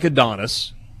look like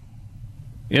Adonis.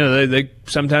 You know, they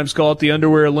sometimes call it the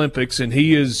Underwear Olympics, and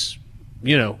he is,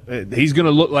 you know, he's going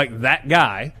to look like that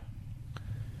guy.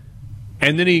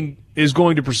 And then he is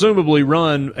going to presumably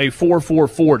run a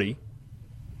 4.440,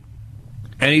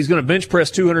 and he's going to bench press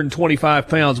 225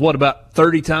 pounds, what, about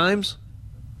 30 times?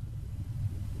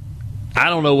 I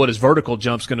don't know what his vertical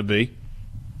jump's going to be.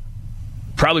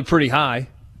 Probably pretty high.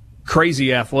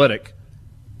 Crazy athletic.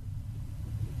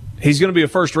 He's going to be a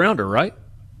first-rounder, right?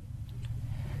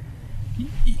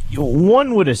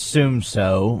 One would assume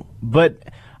so, but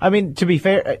I mean, to be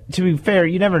fair,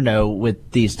 you never know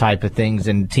with these type of things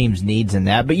and teams' needs and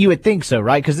that, but you would think so,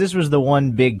 right? Because this was the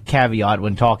one big caveat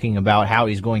when talking about how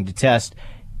he's going to test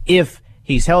if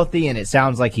he's healthy, and it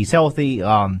sounds like he's healthy.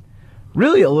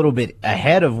 Really a little bit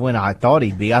ahead of when I thought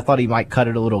he'd be. I thought he might cut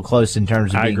it a little close in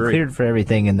terms of being cleared for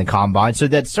everything in the Combine. So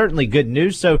that's certainly good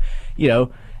news. So, you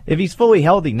know, if he's fully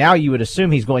healthy now, you would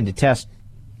assume he's going to test.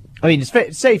 I mean,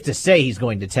 it's safe to say he's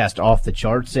going to test off the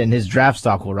charts and his draft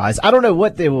stock will rise. I don't know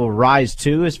what they will rise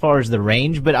to as far as the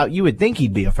range, but you would think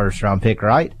he'd be a first-round pick,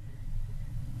 right?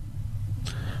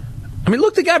 I mean,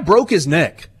 look, the guy broke his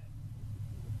neck.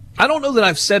 I don't know that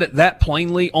I've said it that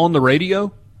plainly on the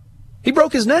radio. He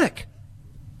broke his neck.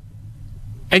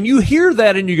 And you hear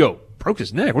that and you go, broke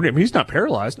his neck? What do you mean? He's not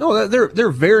paralyzed. No, there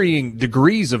are varying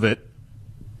degrees of it.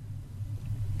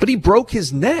 But he broke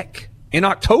his neck in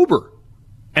October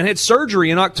and had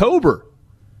surgery in October.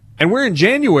 And we're in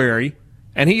January,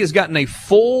 and he has gotten a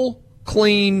full,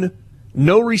 clean,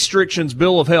 no restrictions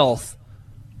bill of health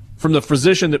from the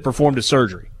physician that performed his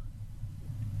surgery.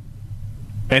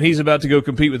 And he's about to go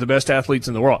compete with the best athletes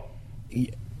in the world.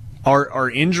 Are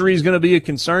injuries going to be a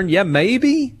concern? Yeah,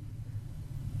 maybe.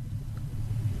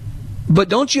 But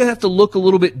don't you have to look a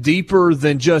little bit deeper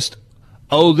than just,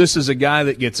 oh, this is a guy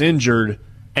that gets injured,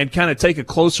 and kind of take a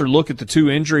closer look at the 2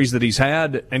 injuries that he's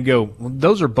had and go, well,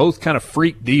 those are both kind of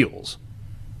freak deals.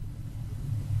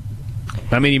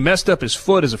 I mean, he messed up his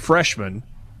foot as a freshman,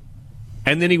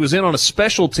 and then he was in on a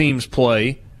special teams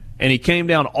play, and he came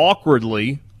down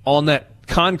awkwardly on that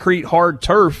concrete hard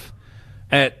turf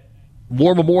at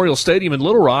War Memorial Stadium in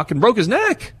Little Rock and broke his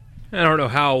neck. I don't know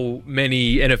how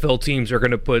many NFL teams are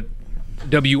going to put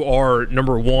WR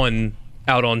number 1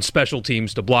 out on special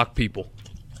teams to block people.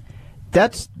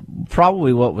 That's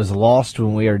probably what was lost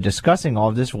when we were discussing all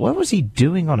of this. What was he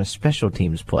doing on a special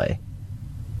teams play?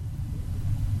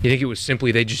 You think it was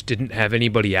simply they just didn't have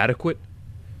anybody adequate?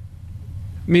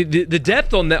 I mean, the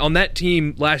depth on that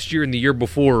team last year and the year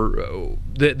before,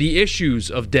 the issues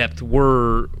of depth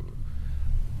were,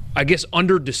 I guess,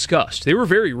 under-discussed. They were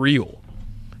very real.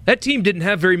 That team didn't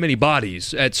have very many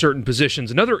bodies at certain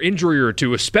positions. Another injury or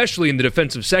two, especially in the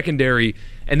defensive secondary,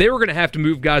 and they were going to have to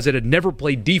move guys that had never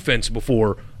played defense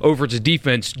before over to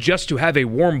defense just to have a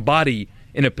warm body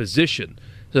in a position.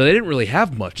 So they didn't really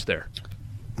have much there.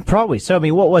 Probably so. I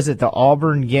mean, what was it, the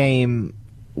Auburn game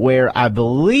where I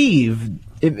believe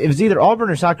it was either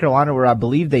Auburn or South Carolina where I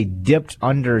believe they dipped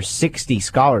under 60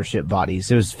 scholarship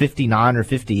bodies. It was 59 or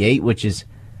 58, which is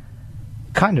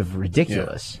kind of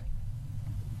ridiculous. Yeah.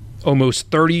 Almost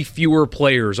 30 fewer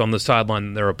players on the sideline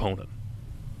than their opponent.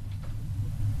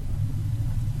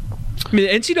 I mean,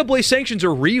 the NCAA sanctions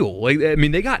are real. I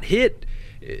mean, they got hit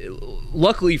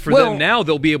luckily for them now,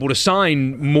 they'll be able to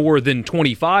sign more than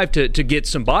 25 to get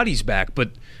some bodies back. But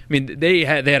I mean, they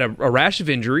had a rash of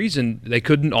injuries, and they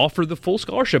couldn't offer the full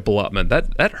scholarship allotment.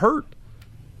 That hurt.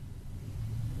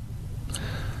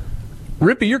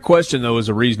 Rippy, your question, though, is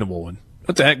a reasonable one.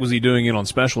 What the heck was he doing in on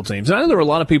special teams? And I know there were a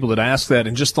lot of people that asked that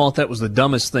and just thought that was the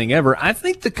dumbest thing ever. I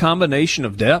think the combination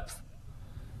of depth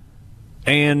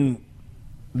and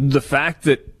the fact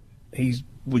that he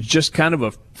was just kind of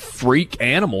a freak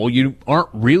animal, you aren't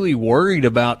really worried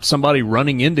about somebody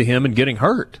running into him and getting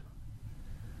hurt.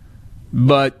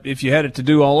 But if you had it to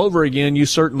do all over again, you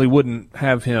certainly wouldn't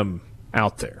have him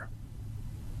out there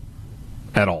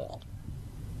at all.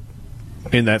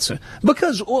 In that sense.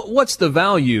 Because what's the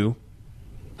value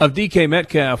of DK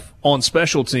Metcalf on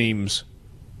special teams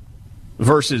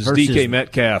versus DK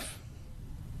Metcalf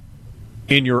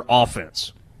in your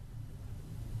offense?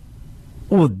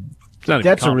 Well,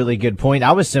 that's a really good point.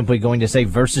 I was simply going to say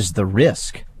versus the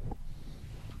risk.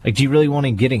 Like, do you really want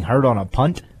him getting hurt on a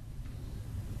punt?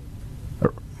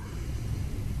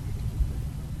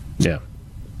 Yeah.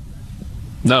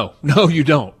 No, you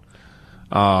don't.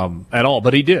 At all,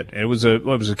 but he did. It was a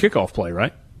kickoff play,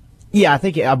 right? Yeah,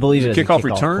 I believe it was a kickoff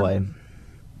return play.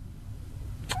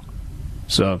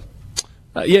 So,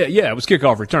 it was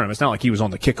kickoff return. It's not like he was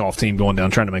on the kickoff team going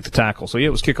down trying to make the tackle. So, yeah,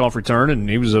 it was kickoff return, and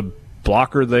he was a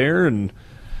blocker there. And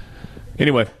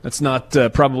anyway, that's not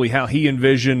probably how he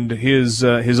envisioned his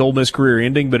Ole Miss career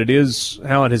ending, but it is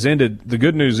how it has ended. The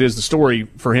good news is the story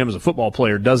for him as a football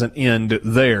player doesn't end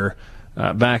there.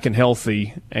 Back and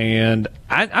healthy. And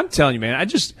I'm telling you, man,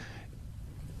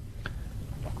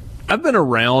 I've been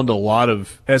around a lot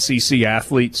of SEC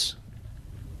athletes.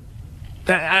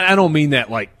 I don't mean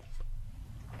that like,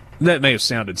 that may have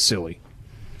sounded silly.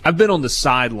 I've been on the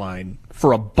sideline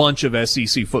for a bunch of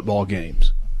SEC football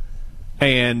games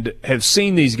and have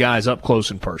seen these guys up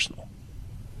close and personal.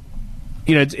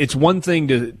 You know, it's one thing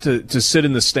to sit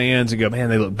in the stands and go, man,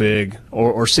 they look big,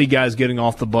 or see guys getting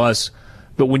off the bus.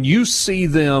 But when you see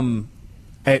them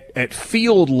at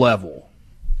field level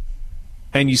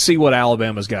and you see what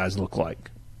Alabama's guys look like,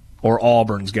 or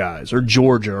Auburn's guys, or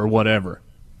Georgia, or whatever,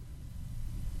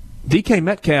 DK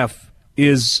Metcalf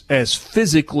is as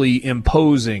physically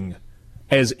imposing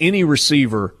as any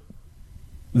receiver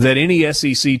that any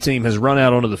SEC team has run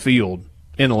out onto the field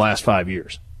in the last 5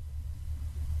 years.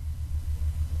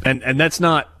 And that's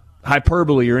not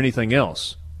hyperbole or anything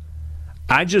else.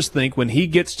 I just think when he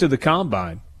gets to the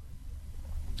combine,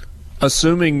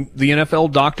 assuming the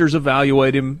NFL doctors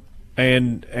evaluate him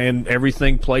and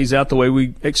everything plays out the way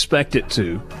we expect it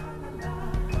to,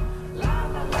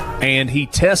 and he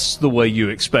tests the way you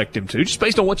expect him to, just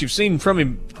based on what you've seen from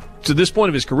him to this point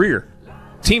of his career,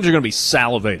 teams are going to be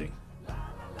salivating.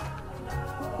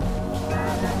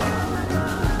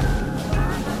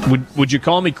 Would you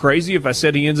call me crazy if I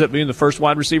said he ends up being the first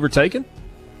wide receiver taken?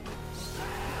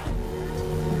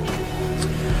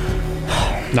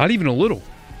 Not even a little.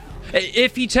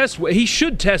 If he tests, he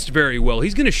should test very well.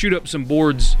 He's going to shoot up some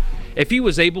boards. If he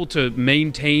was able to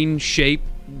maintain shape,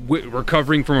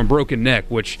 recovering from a broken neck,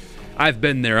 which I've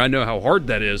been there, I know how hard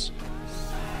that is.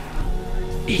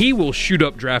 He will shoot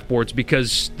up draft boards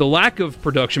because the lack of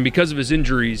production, because of his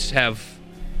injuries, have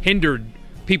hindered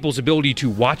people's ability to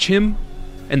watch him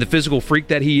and the physical freak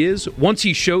that he is. Once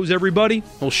he shows everybody,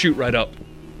 he'll shoot right up.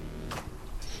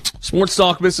 Sports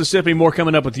Talk Mississippi, more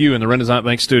coming up with you in the Renaissance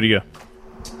Bank studio.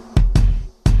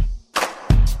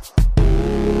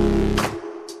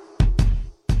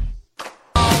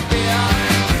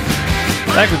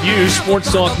 Back with you,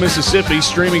 Sports Talk Mississippi,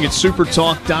 streaming at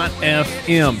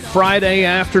supertalk.fm. Friday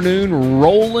afternoon,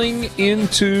 rolling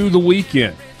into the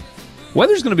weekend.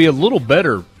 Weather's going to be a little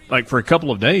better, like for a couple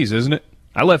of days, isn't it?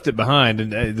 I left it behind,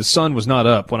 and the sun was not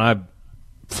up when I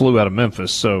flew out of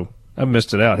Memphis, so I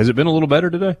missed it out. Has it been a little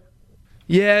better today?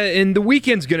 Yeah, and the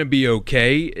weekend's going to be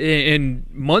okay, and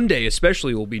Monday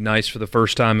especially will be nice for the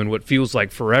first time in what feels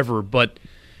like forever, but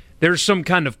there's some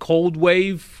kind of cold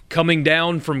wave coming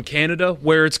down from Canada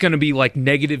where it's going to be like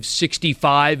negative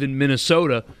 65 in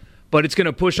Minnesota, but it's going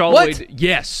to push all the way to,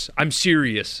 yes, I'm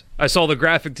serious. I saw the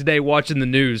graphic today watching the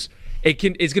news.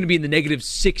 It's going to be in the negative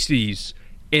 60s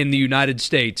in the United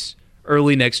States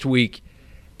early next week.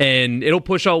 And it'll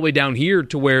push all the way down here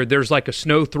to where there's like a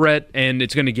snow threat, and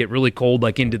it's going to get really cold,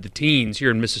 like into the teens here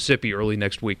in Mississippi early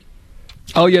next week.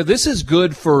 Oh, yeah, this is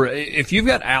good for if you've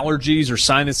got allergies or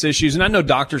sinus issues. And I know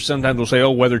doctors sometimes will say,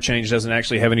 oh, weather change doesn't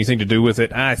actually have anything to do with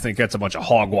it. I think that's a bunch of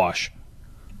hogwash.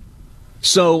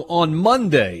 So on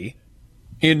Monday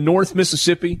in North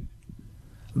Mississippi,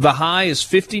 the high is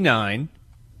 59.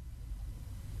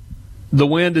 The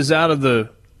wind is out of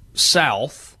the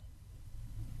south.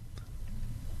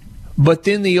 But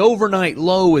then the overnight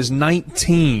low is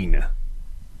 19.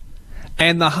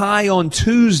 And the high on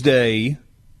Tuesday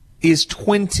is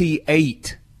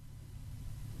 28.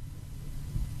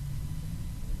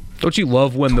 Don't you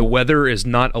love when the weather is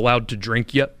not allowed to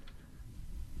drink yet?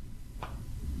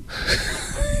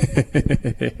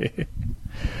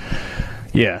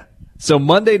 Yeah. So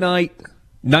Monday night,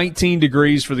 19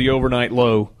 degrees for the overnight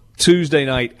low. Tuesday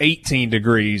night, 18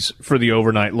 degrees for the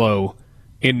overnight low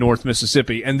in North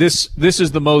Mississippi. And this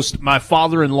is the most my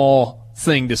father-in-law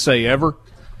thing to say ever.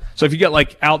 So if you got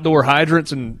like outdoor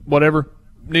hydrants and whatever,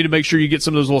 need to make sure you get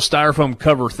some of those little styrofoam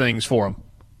cover things for them.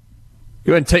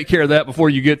 Go ahead and take care of that before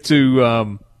you get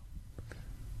to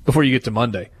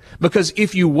Monday. Because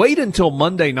if you wait until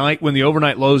Monday night when the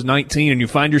overnight low is 19 and you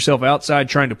find yourself outside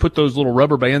trying to put those little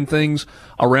rubber band things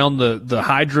around the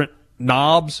hydrant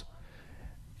knobs,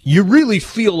 you really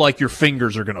feel like your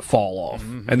fingers are going to fall off.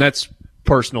 Mm-hmm. And that's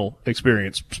personal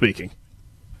experience speaking.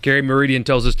 Gary Meridian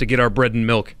tells us to get our bread and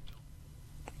milk.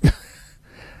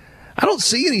 I don't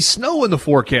see any snow in the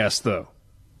forecast, though.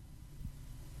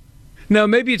 No,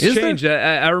 maybe it's changed.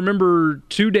 I remember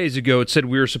 2 days ago it said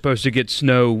we were supposed to get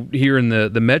snow here in the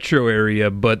metro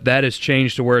area, but that has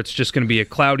changed to where it's just going to be a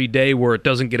cloudy day where it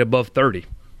doesn't get above 30.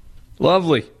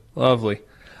 Lovely.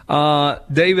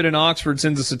 David in Oxford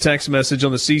sends us a text message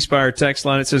on the C Spire text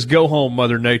line. It says, "Go home,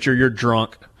 Mother Nature. You're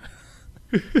drunk."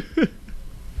 If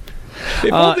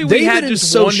only we had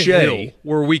just one hill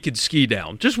where we could ski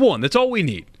down. Just one. That's all we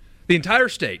need. The entire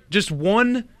state. Just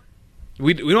one.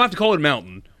 We don't have to call it a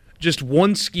mountain. Just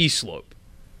one ski slope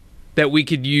that we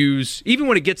could use. Even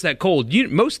when it gets that cold,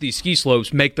 most of these ski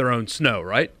slopes make their own snow,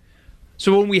 right?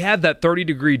 So when we have that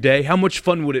 30-degree day, how much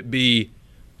fun would it be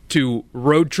to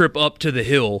road trip up to the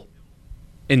hill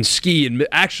and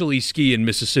actually ski in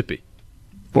Mississippi?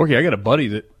 Borky, I got a buddy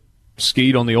that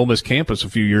skied on the Ole Miss campus a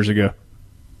few years ago.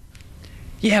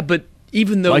 Yeah, but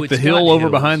even though like it's the hill over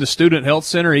hills behind the Student Health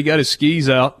Center, he got his skis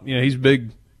out. You know, he's a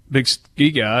big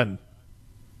ski guy and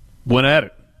went at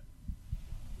it.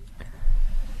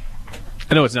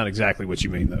 I know it's not exactly what you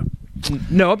mean, though.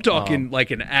 No, I'm talking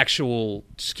like an actual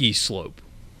ski slope.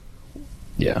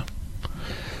 Yeah.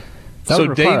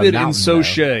 So David in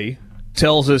Sauché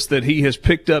tells us that he has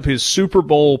picked up his Super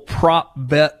Bowl prop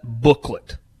bet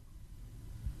booklet.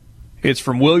 It's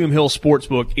from William Hill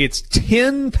Sportsbook. It's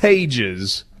 10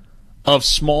 pages of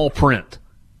small print.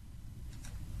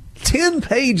 10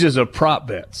 pages of prop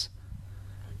bets.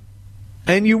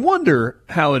 And you wonder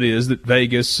how it is that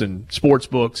Vegas and sports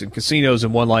books and casinos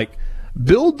and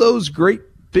build those great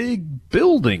big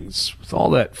buildings with all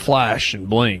that flash and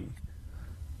bling.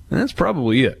 And that's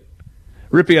probably it.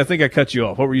 Rippy, I think I cut you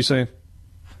off. What were you saying?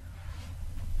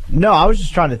 No, I was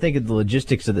just trying to think of the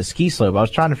logistics of the ski slope. I was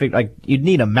trying to figure, you'd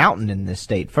need a mountain in this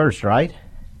state first, right?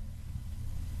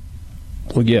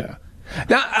 Well, yeah.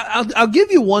 Now, I'll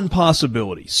give you one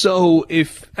possibility. So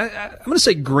if I'm going to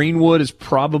say Greenwood is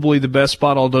probably the best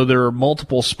spot, although there are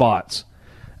multiple spots.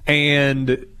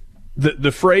 And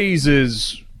the phrase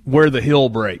is where the hill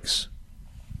breaks.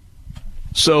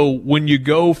 So when you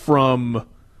go from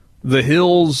the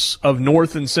hills of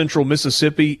north and central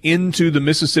Mississippi into the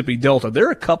Mississippi Delta, there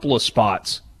are a couple of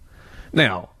spots.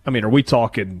 Now, I mean, are we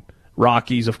talking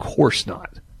Rockies? Of course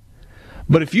not.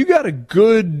 But if you got a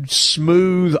good,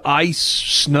 smooth ice,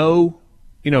 snow,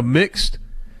 mixed,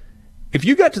 if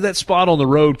you got to that spot on the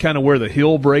road kind of where the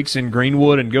hill breaks in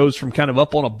Greenwood and goes from kind of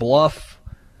up on a bluff,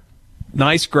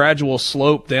 nice gradual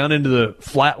slope down into the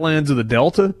flatlands of the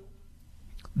Delta,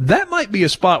 that might be a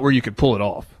spot where you could pull it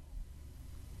off.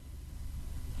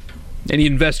 Any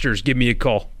investors, give me a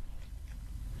call.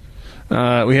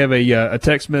 We have a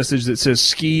text message that says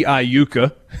ski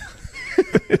Iuka.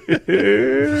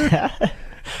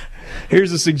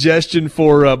 Here's a suggestion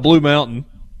for Blue Mountain.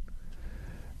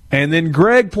 And then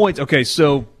Greg points, okay,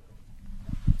 so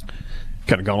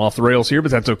kind of gone off the rails here,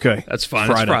 but that's okay. That's fine.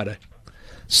 It's Friday.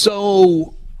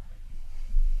 So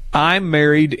I'm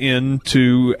married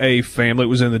into a family that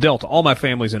was in the Delta. All my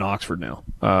family's in Oxford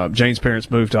now. Jane's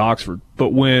parents moved to Oxford. But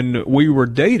when we were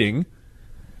dating,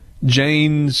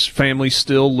 Jane's family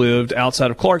still lived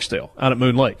outside of Clarksdale, out at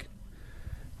Moon Lake.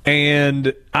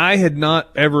 And I had not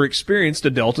ever experienced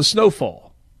a Delta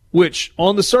snowfall, which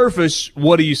on the surface,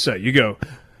 what do you say? You go,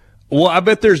 well, I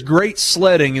bet there's great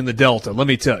sledding in the Delta, let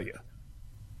me tell you.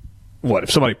 What, if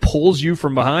somebody pulls you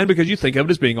from behind because you think of it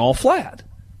as being all flat?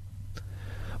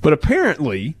 But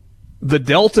apparently, the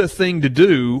Delta thing to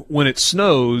do when it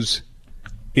snows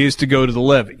is to go to the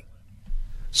levee.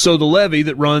 So the levee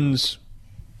that runs,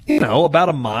 about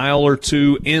a mile or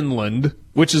two inland,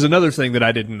 which is another thing that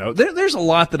I didn't know. There's a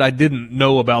lot that I didn't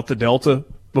know about the Delta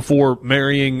before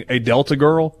marrying a Delta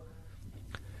girl.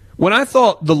 When I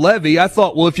thought the levee, I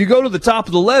thought, well, if you go to the top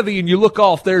of the levee and you look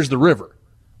off, there's the river.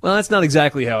 Well, that's not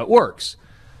exactly how it works.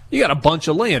 You got a bunch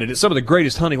of land, and it's some of the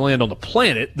greatest hunting land on the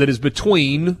planet that is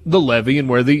between the levee and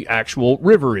where the actual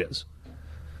river is.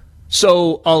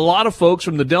 So a lot of folks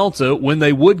from the Delta, when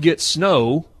they would get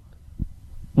snow,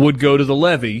 would go to the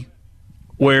levee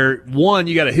where, one,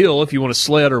 you got a hill if you want to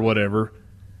sled or whatever,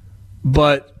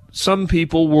 but some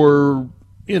people were,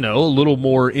 a little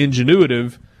more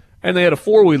ingenuitive, and they had a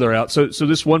four-wheeler out. So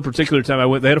this one particular time I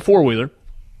went, they had a four-wheeler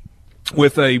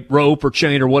with a rope or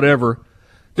chain or whatever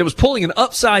that was pulling an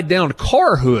upside-down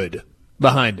car hood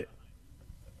behind it,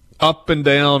 up and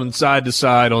down and side to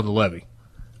side on the levee.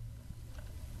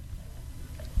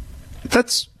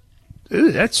 That's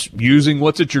using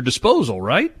what's at your disposal,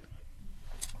 right?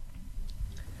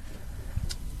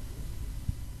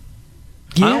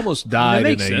 Yeah, I almost died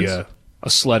in a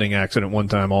sledding accident one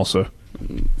time also.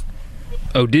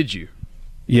 Oh, did you?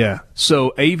 Yeah.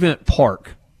 So Avent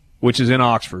Park, which is in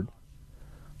Oxford,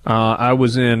 I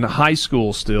was in high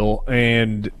school still,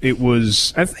 and I think it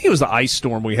was the ice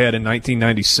storm we had in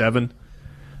 1997.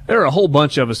 There were a whole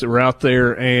bunch of us that were out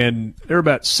there, and there were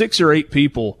about 6 or 8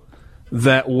 people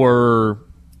that were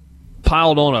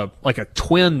piled on a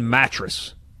twin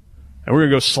mattress. And we're going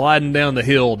to go sliding down the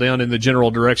hill, down in the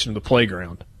general direction of the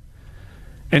playground.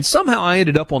 And somehow I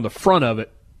ended up on the front of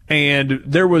it, and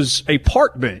there was a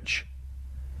park bench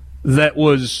that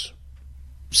was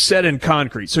set in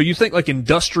concrete. So you think like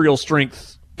industrial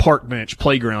strength park bench,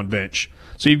 playground bench.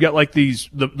 So you've got like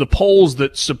the poles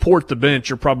that support the bench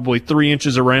are probably 3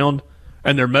 inches around,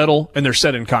 and they're metal, and they're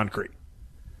set in concrete.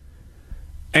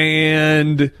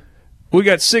 And we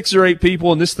got 6 or 8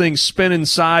 people, and this thing's spinning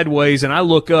sideways, and I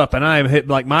look up, and I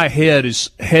am my head is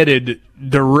headed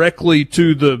directly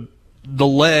to the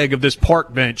leg of this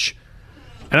park bench,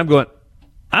 and I'm going,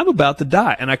 I'm about to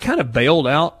die. And I kind of bailed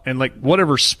out, and like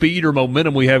whatever speed or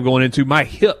momentum we have going into, my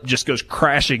hip just goes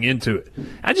crashing into it.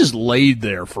 I just laid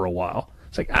there for a while.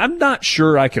 It's like, I'm not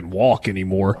sure I can walk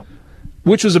anymore,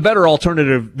 which was a better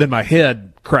alternative than my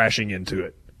head crashing into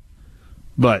it.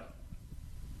 But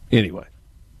anyway.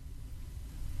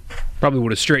 Probably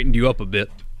would have straightened you up a bit.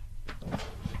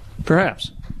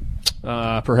 Perhaps.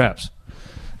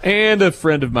 And a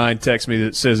friend of mine texts me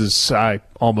that says I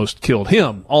almost killed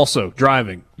him also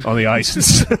driving on the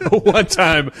ice one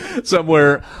time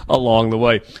somewhere along the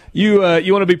way. You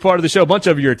want to be part of the show? A bunch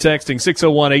of you are texting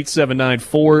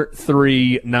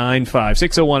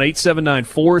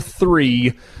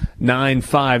 601-879-4395.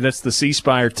 601-879-4395. That's the C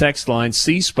Spire text line.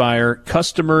 C Spire,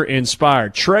 customer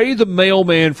inspired. Trey, the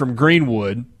mailman from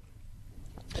Greenwood,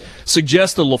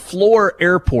 suggests the LaFleur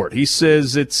Airport. He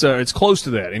says it's close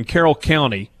to that in Carroll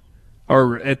County,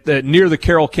 or near the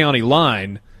Carroll County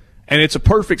line, and it's a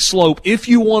perfect slope if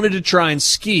you wanted to try and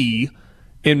ski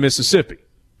in Mississippi.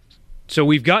 So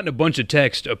we've gotten a bunch of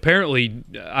text. Apparently,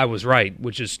 I was right,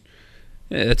 which is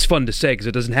it's fun to say because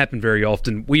it doesn't happen very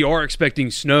often. We are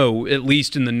expecting snow, at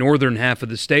least in the northern half of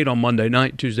the state, on Monday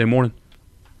night, Tuesday morning.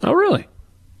 Oh, really?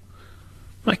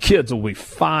 My kids will be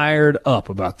fired up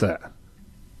about that.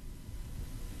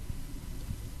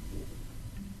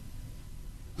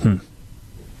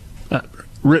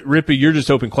 Rippy, you're just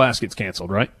hoping class gets canceled,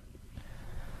 right?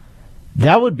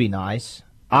 That would be nice.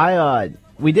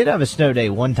 We did have a snow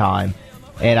day one time,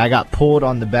 and I got pulled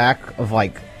on the back of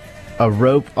like a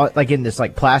rope, like in this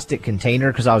like plastic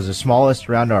container, because I was the smallest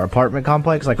around our apartment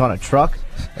complex, like on a truck,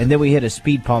 and then we hit a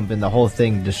speed bump and the whole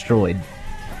thing destroyed.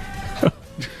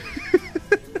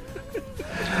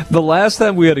 The last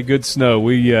time we had a good snow,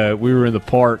 we were in the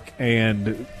park,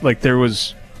 and like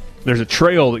there's a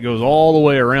trail that goes all the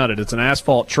way around it. It's an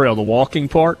asphalt trail, the walking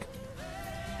park.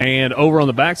 And over on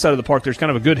the backside of the park, there's kind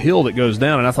of a good hill that goes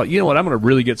down. And I thought, you know what, I'm going to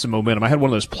really get some momentum. I had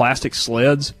one of those plastic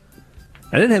sleds.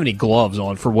 I didn't have any gloves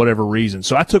on for whatever reason.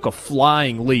 So I took a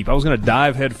flying leap. I was going to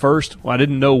dive head first. Well, I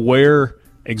didn't know where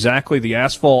exactly the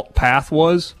asphalt path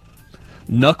was.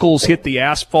 Knuckles hit the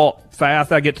asphalt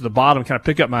path. I get to the bottom, kind of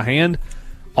pick up my hand.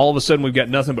 All of a sudden, we've got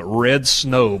nothing but red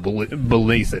snow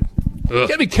beneath it. You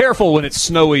got to be careful when it's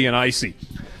snowy and icy.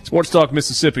 Sports Talk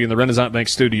Mississippi in the Renaissance Bank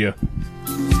studio.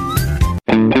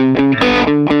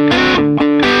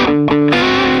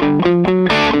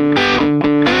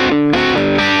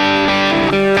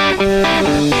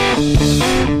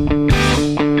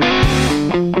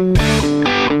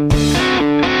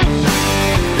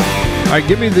 All right,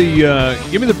 give me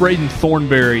the Braden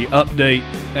Thornberry update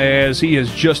as he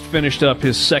has just finished up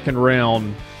his second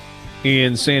round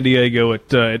in San Diego at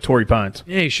Torrey Pines.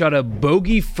 Yeah, he shot a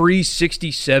bogey-free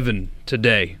 67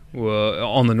 today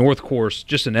on the North Course.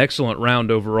 Just an excellent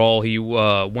round overall. He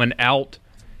went out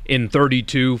in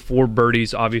 32, 4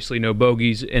 birdies, obviously no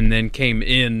bogeys, and then came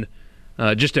in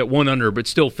just at 1 under, but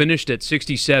still finished at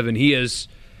 67. He has,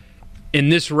 in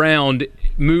this round,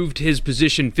 moved his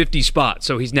position 50 spots,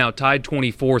 so he's now tied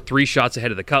 24, 3 shots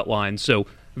ahead of the cut line. So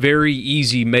very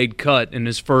easy made cut in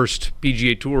his first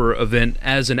PGA Tour event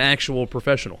as an actual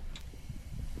professional.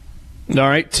 All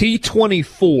right,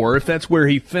 T24, if that's where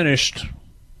he finished,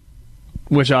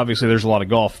 which obviously there's a lot of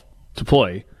golf to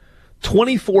play,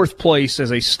 24th place as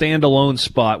a standalone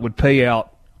spot would pay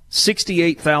out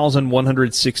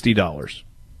 $68,160.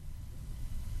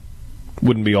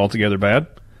 Wouldn't be altogether bad.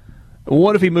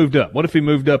 What if he moved up? What if he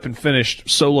moved up and finished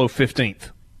solo 15th?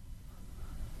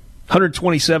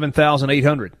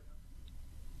 $127,800.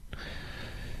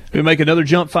 He'd make another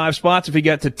jump 5 spots if he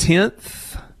got to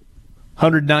 10th.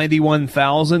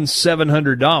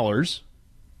 $191,700.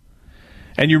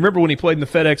 And you remember when he played in the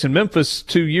FedEx in Memphis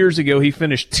 2 years ago, he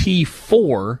finished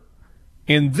T4.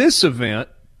 In this event,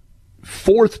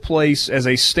 4th place as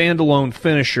a standalone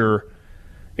finisher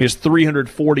is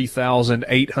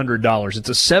 $340,800. It's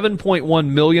a $7.1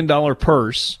 million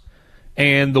purse,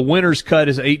 and the winner's cut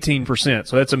is 18%.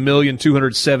 So that's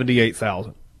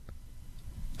 $1,278,000.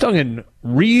 Talking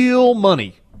real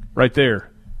money right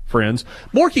there, friends.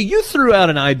 Borky, you threw out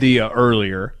an idea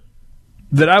earlier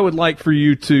that I would like for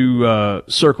you to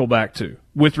circle back to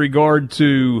with regard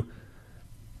to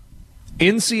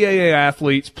NCAA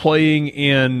athletes playing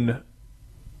in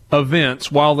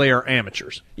events while they are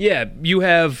amateurs. Yeah, you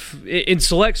have, in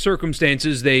select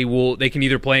circumstances, they can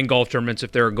either play in golf tournaments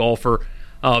if they're a golfer.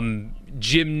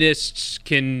 Gymnasts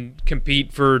can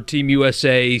compete for Team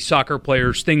USA, soccer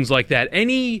players, things like that.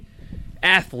 Any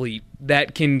athlete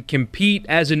that can compete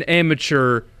as an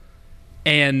amateur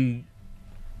and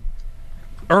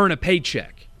earn a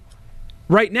paycheck.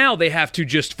 Right now, they have to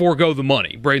just forego the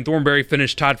money. Braden Thornberry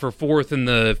finished tied for 4th in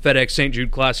the FedEx St.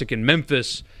 Jude Classic in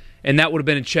Memphis, and that would have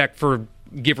been a check for,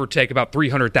 give or take, about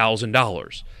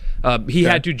 $300,000. He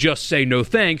had to just say no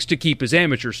thanks to keep his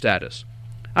amateur status.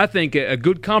 I think a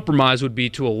good compromise would be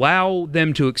to allow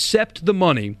them to accept the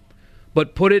money,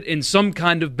 but put it in some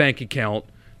kind of bank account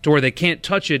to where they can't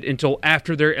touch it until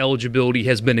after their eligibility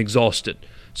has been exhausted.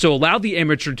 So allow the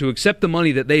amateur to accept the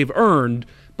money that they've earned,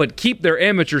 but keep their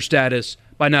amateur status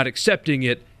by not accepting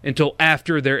it until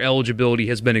after their eligibility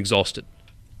has been exhausted.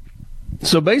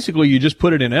 So basically you just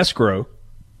put it in escrow,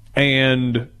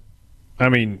 and, I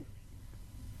mean,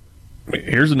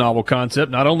 here's a novel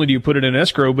concept. Not only do you put it in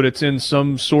escrow, but it's in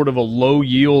some sort of a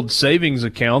low-yield savings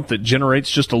account that generates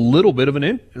just a little bit of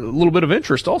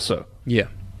interest also. Yeah.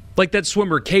 Like that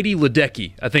swimmer, Katie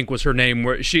Ledecky, I think was her name,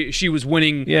 where she was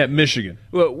winning. Yeah, Michigan.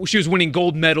 Well, she was winning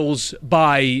gold medals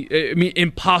by,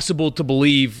 impossible to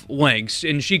believe lengths,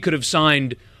 and she could have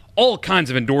signed all kinds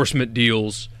of endorsement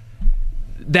deals.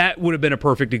 That would have been a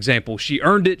perfect example. She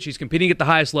earned it. She's competing at the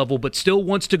highest level, but still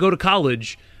wants to go to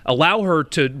college. Allow her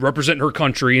to represent her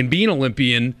country and be an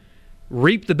Olympian,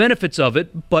 reap the benefits of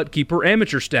it, but keep her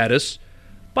amateur status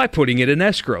by putting it in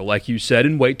escrow, like you said,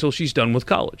 and wait till she's done with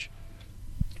college.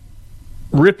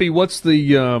 Rippy, what's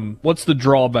the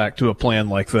drawback to a plan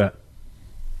like that?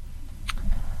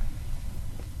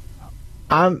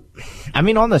 I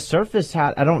mean, on the surface,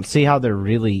 I don't see how there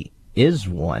really is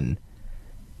one.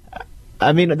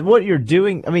 I mean, what you're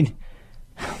doing, I mean,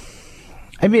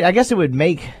 I guess it would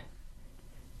make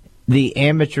the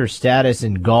amateur status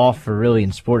in golf, or really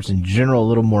in sports in general, a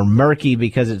little more murky,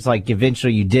 because it's like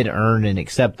eventually you did earn and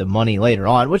accept the money later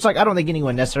on, which, like, I don't think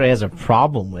anyone necessarily has a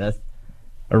problem with,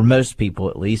 or most people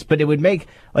at least, but it would make,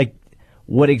 like,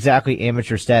 what exactly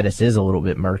amateur status is a little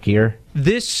bit murkier.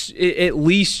 This, at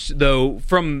least, though,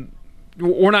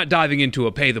 we're not diving into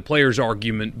a pay the players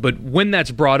argument, but when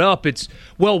that's brought up, it's,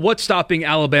 well, what's stopping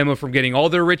Alabama from getting all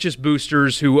their richest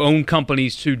boosters who own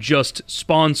companies to just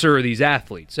sponsor these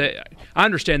athletes? I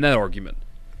understand that argument.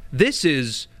 This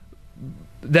is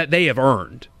that they have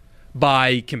earned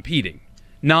by competing,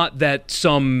 not that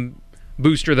some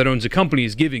booster that owns a company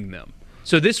is giving them.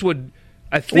 So this would,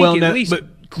 I think,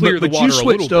 clear the water a little bit. But you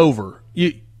switched over.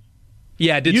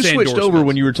 Yeah, I did. You say switched over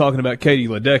when you were talking about Katie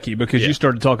Ledecky, because you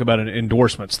started talking about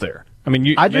endorsements there. I mean,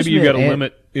 maybe you got to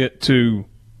limit it to.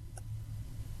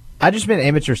 I just meant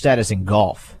amateur status in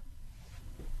golf,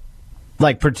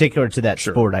 like particular to that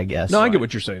sport, I guess. No, I get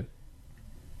what you're saying.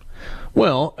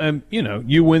 Well,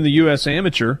 you win the U.S.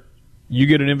 Amateur, you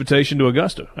get an invitation to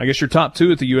Augusta. I guess you're top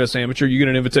 2 at the U.S. Amateur, you get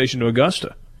an invitation to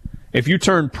Augusta. If you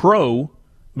turn pro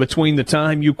between the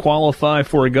time you qualify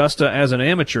for Augusta as an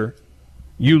amateur,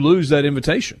 you lose that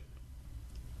invitation.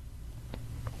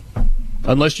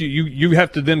 Unless you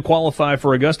have to then qualify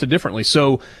for Augusta differently.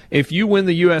 So if you win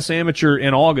the U.S. Amateur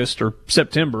in August or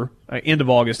September, end of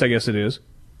August, I guess it is,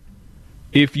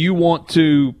 if you want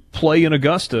to play in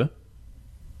Augusta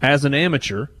as an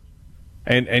amateur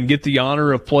and get the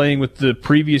honor of playing with the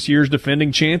previous year's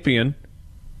defending champion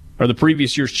or the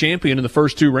previous year's champion in the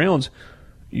first 2 rounds,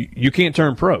 you can't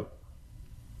turn pro.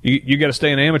 You got to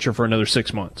stay an amateur for another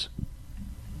 6 months.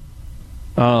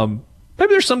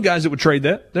 Maybe there's some guys that would trade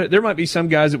that. There might be some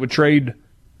guys that would trade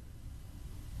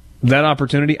that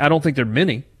opportunity. I don't think there are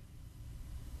many.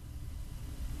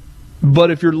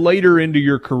 But if you're later into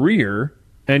your career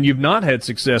and you've not had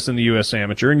success in the U.S.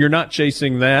 Amateur and you're not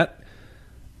chasing that,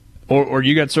 or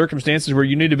you got circumstances where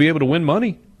you need to be able to win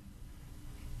money,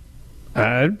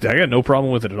 I got no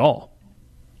problem with it at all.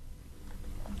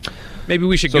 Maybe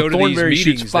we should go to Thornberry these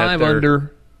meetings. Shoots 5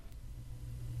 under.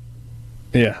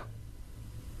 Yeah.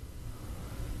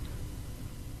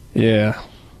 Yeah.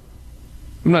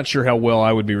 I'm not sure how well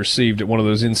I would be received at one of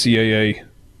those NCAA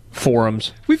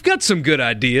forums. We've got some good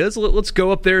ideas. Let's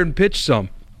go up there and pitch some.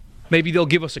 Maybe they'll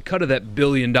give us a cut of that $1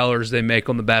 billion they make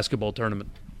on the basketball tournament.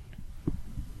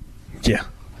 Yeah,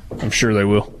 I'm sure they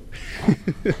will.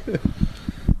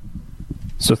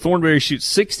 So Thornberry shoots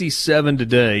 67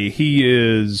 today. He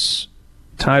is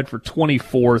tied for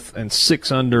 24th and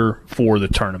 6 under for the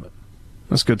tournament.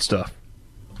 That's good stuff.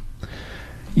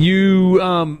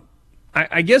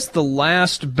 I guess the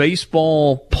last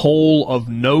baseball poll of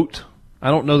note,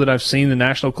 I don't know that I've seen the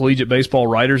National Collegiate Baseball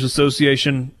Writers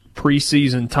Association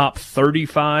preseason top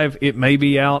 35. It may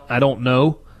be out. I don't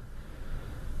know.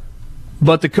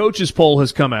 But the coaches poll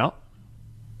has come out,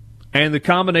 and the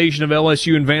combination of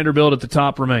LSU and Vanderbilt at the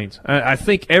top remains. I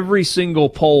think every single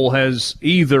poll has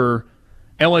either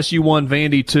LSU 1,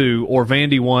 Vandy 2, or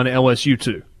Vandy 1, LSU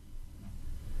 2.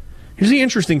 Here's the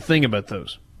interesting thing about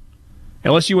those.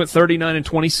 LSU went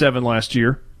 39-27 last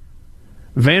year.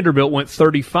 Vanderbilt went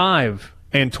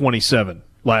 35-27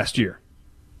 last year.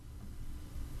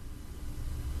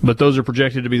 But those are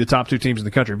projected to be the top 2 teams in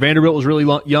the country. Vanderbilt was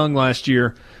really young last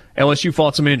year. LSU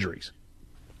fought some injuries.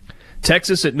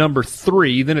 Texas at number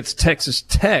 3. Then it's Texas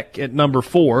Tech at number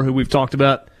 4, who we've talked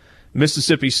about.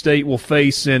 Mississippi State will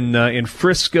face in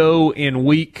Frisco in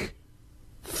week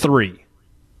 3.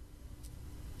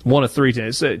 One of 3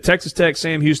 teams. Texas Tech,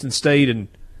 Sam Houston State, and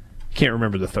can't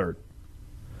remember the third.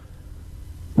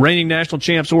 Reigning national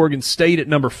champs Oregon State at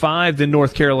number 5, then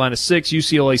North Carolina 6,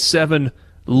 UCLA 7,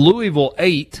 Louisville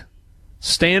 8,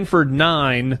 Stanford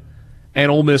 9,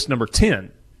 and Ole Miss number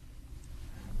 10.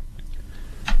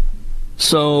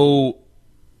 So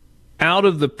out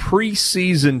of the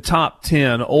preseason top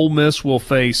 10, Ole Miss will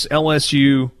face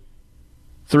LSU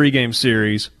 3-game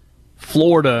series,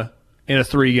 Florida in a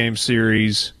 3-game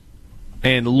series,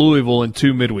 and Louisville in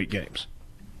 2 midweek games.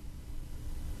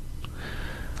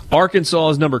 Arkansas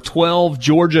is number 12.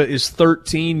 Georgia is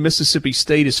 13. Mississippi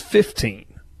State is 15.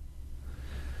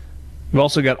 We've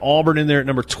also got Auburn in there at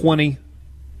number 20.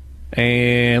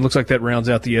 And looks like that rounds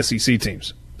out the SEC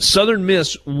teams. Southern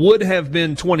Miss would have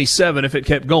been 27 if it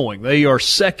kept going. They are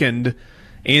second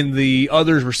in the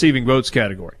others receiving votes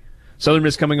category. Southern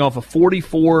Miss coming off a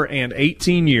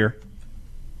 44-18 year.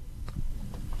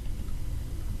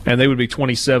 And they would be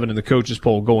 27 in the coaches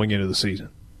poll going into the season.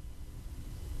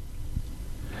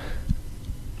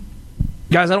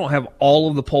 Guys, I don't have all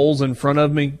of the polls in front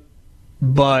of me,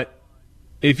 but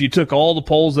if you took all the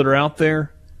polls that are out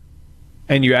there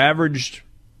and you averaged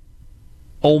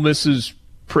Ole Miss's,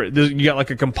 you got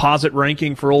like a composite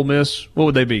ranking for Ole Miss, what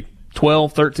would they be?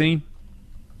 12, 13?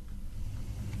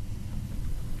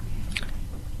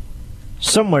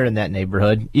 Somewhere in that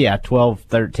neighborhood. Yeah, 12,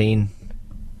 13.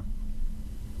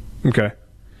 Okay.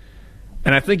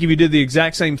 And I think if you did the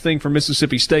exact same thing for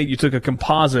Mississippi State, you took a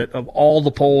composite of all the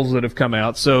polls that have come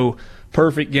out. So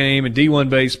Perfect Game and D1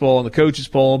 Baseball and the Coaches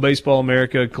Poll, Baseball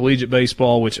America, Collegiate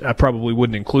Baseball, which I probably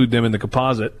wouldn't include them in the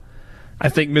composite. I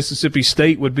think Mississippi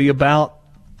State would be about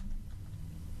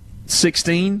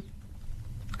 16,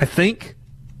 I think.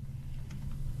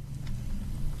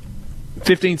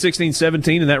 15, 16,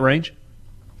 17, in that range.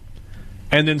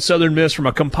 And then Southern Miss, from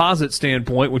a composite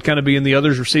standpoint, would kind of be in the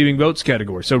others receiving votes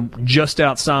category, so just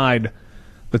outside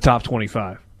the top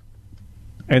 25.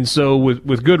 And so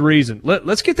with good reason.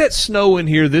 Let's get that snow in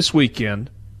here this weekend.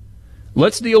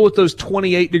 Let's deal with those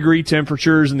 28-degree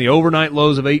temperatures and the overnight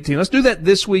lows of 18. Let's do that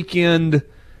this weekend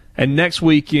and next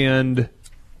weekend.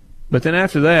 But then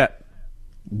after that,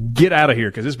 get out of here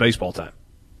because it's baseball time.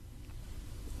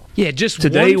 Yeah, just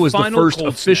today one was the first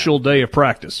official day of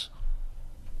practice.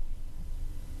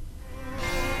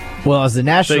 Well, as the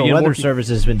National Weather Service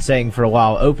has been saying for a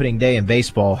while, opening day in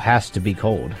baseball has to be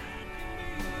cold.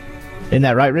 Isn't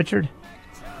that right, Richard?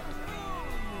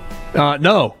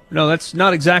 No, that's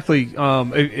not exactly.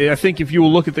 I think if you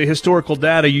will look at the historical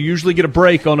data, you usually get a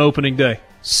break on opening day.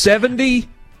 70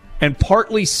 and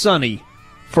partly sunny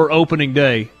for opening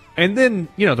day. And then,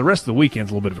 the rest of the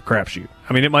weekend's a little bit of a crapshoot.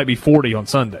 I mean, it might be 40 on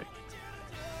Sunday.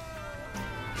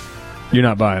 You're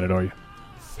not buying it, are you?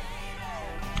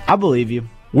 I believe you.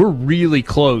 We're really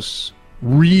close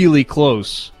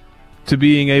to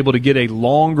being able to get a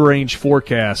long-range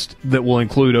forecast that will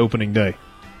include opening day.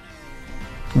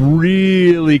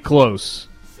 Really close.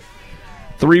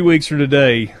 3 weeks from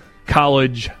today,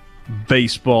 college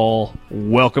baseball.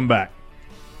 Welcome back.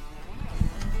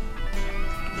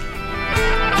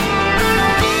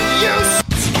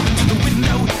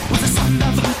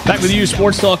 Back with you,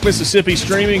 Sports Talk Mississippi,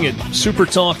 streaming at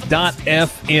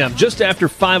supertalk.fm. Just after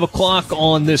 5 o'clock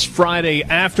on this Friday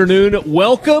afternoon,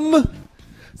 welcome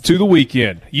to the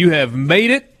weekend. You have made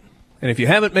it, and if you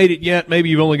haven't made it yet, maybe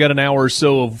you've only got an hour or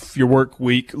so of your work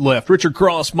week left. Richard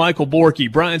Cross, Michael Borky,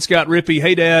 Brian Scott Rippey.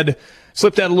 Hey, Dad,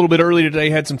 slipped out a little bit early today,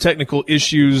 had some technical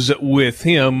issues with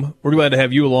him. We're glad to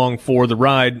have you along for the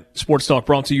ride. Sports Talk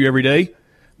brought to you every day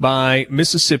by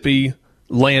Mississippi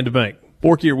Land Bank.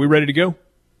 Borky, are we ready to go?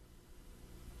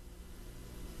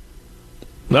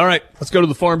 All right, let's go to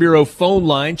the Farm Bureau phone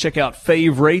line. Check out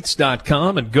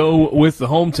favrates.com and go with the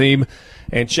home team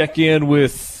and check in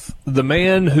with the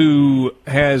man who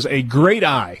has a great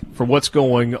eye for what's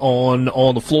going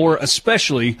on the floor,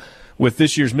 especially with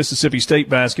this year's Mississippi State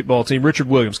basketball team. Richard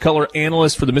Williams, color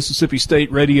analyst for the Mississippi State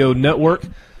Radio Network.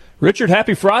 Richard,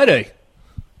 happy Friday.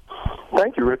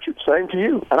 Thank you, Richard. Same to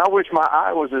you. And I wish my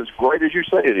eye was as great as you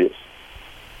say it is.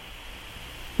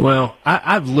 Well,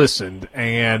 I've listened,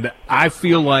 and I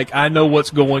feel like I know what's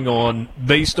going on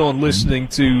based on listening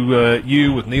to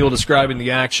you with Neil describing the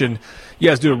action. You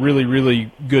guys do a really,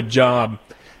 really good job.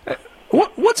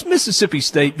 What's Mississippi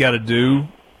State got to do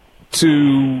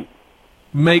to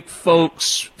make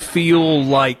folks feel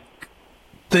like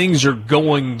things are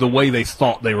going the way they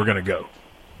thought they were going to go?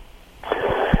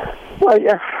 Well,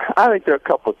 yeah, I think there are a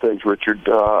couple of things, Richard.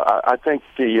 I think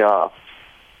the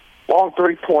long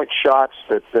three-point shots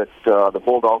that the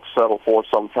Bulldogs settle for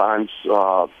sometimes,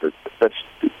 that's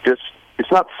just,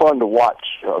 it's not fun to watch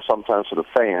sometimes for the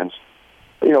fans.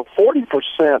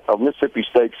 40% of Mississippi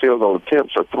State field goal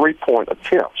attempts are three-point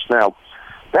attempts. Now,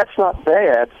 that's not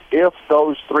bad if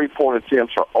those three-point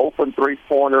attempts are open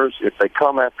three-pointers, if they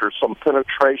come after some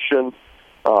penetration,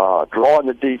 drawing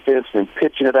the defense and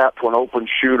pitching it out to an open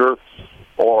shooter,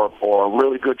 or a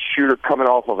really good shooter coming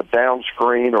off of a down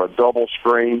screen or a double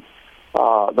screen.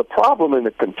 The problem in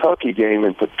the Kentucky game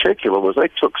in particular was they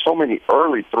took so many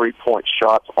early three-point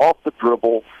shots off the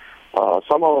dribble,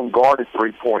 some of them guarded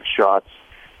three-point shots,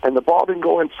 and the ball didn't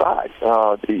go inside.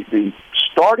 The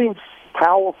starting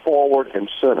power forward and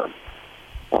center,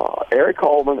 Eric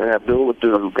Holman and Abdul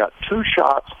Adu, got 2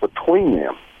 shots between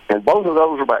them, and both of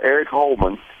those were by Eric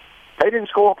Holman. They didn't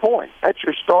score a point. That's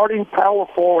your starting power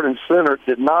forward and center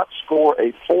did not score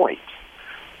a point.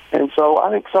 And so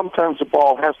I think sometimes the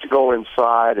ball has to go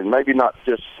inside and maybe not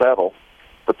just settle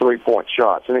for three-point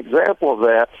shots. An example of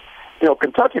that,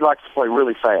 Kentucky likes to play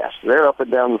really fast. They're up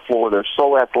and down the floor. They're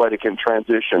so athletic in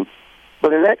transition.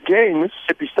 But in that game,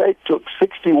 Mississippi State took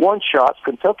 61 shots.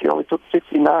 Kentucky only took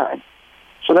 59.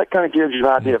 So that kind of gives you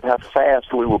an idea of how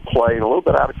fast we were playing, a little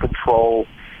bit out of control.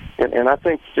 And I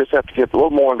think you just have to get a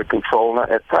little more under control. And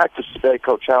at practice today,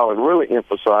 Coach Allen really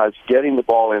emphasized getting the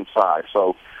ball inside.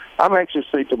 So I'm anxious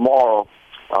to see tomorrow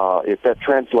if that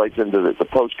translates into the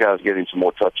post guys getting some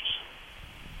more touches.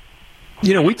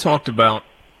 We talked about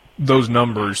those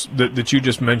numbers that you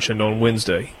just mentioned on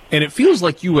Wednesday, and it feels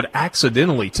like you would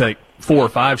accidentally take 4 or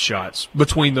 5 shots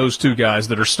between those two guys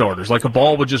that are starters. Like a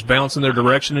ball would just bounce in their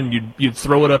direction, and you'd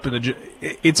throw it up in the.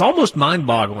 It's almost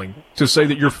mind-boggling to say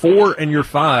that your 4 and your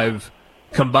 5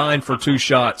 combined for 2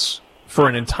 shots for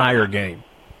an entire game.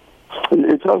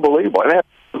 It's unbelievable.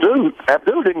 And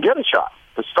Abdul didn't get a shot.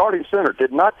 The starting center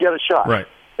did not get a shot. Right.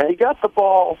 And he got the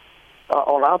ball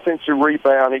on offensive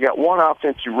rebound. He got 1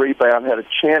 offensive rebound, had a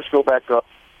chance to go back up,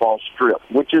 ball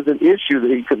stripped, which is an issue that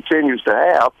he continues to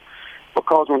have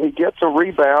because when he gets a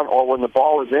rebound or when the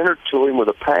ball is entered to him with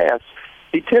a pass,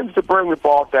 he tends to bring the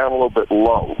ball down a little bit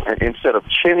low instead of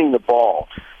chinning the ball.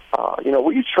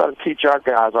 We used to try to teach our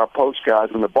guys, our post guys,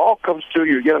 when the ball comes to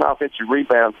you, you get an offensive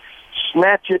rebound,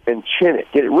 snatch it and chin it.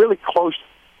 Get it really close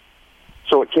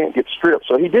so it can't get stripped.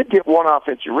 So he did get 1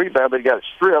 offensive rebound, but he got it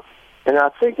stripped. And I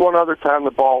think one other time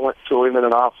the ball went to him in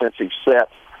an offensive set,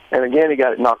 and again he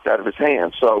got it knocked out of his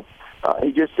hand. So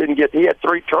he just didn't get – he had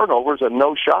 3 turnovers and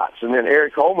no shots. And then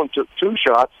Eric Holman took 2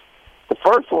 shots. The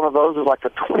first one of those was like a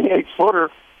 28-footer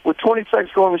with 20 seconds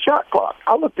to go on the shot clock.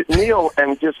 I looked at Neal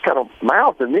and just kind of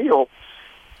mouthed to Neal,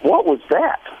 what was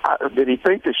that? Did he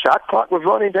think the shot clock was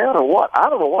running down or what? I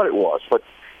don't know what it was, but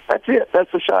that's it.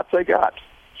 That's the shots they got.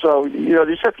 So, you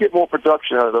just have to get more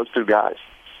production out of those two guys.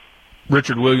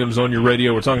 Richard Williams on your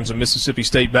radio. We're talking some Mississippi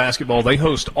State basketball. They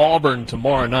host Auburn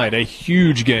tomorrow night, a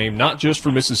huge game, not just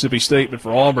for Mississippi State, but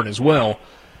for Auburn as well.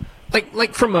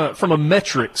 Like from a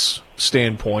metrics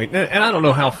standpoint, and I don't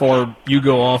know how far you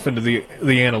go off into the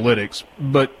analytics,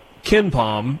 but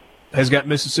KenPom has got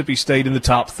Mississippi State in the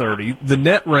top 30. The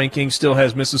net ranking still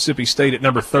has Mississippi State at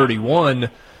number 31.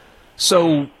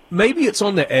 So maybe it's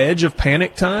on the edge of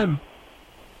panic time.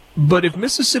 But if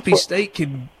Mississippi State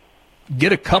can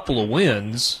get a couple of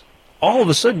wins, all of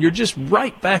a sudden you're just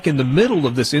right back in the middle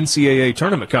of this NCAA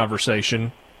tournament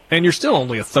conversation, and you're still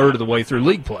only a third of the way through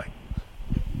league play.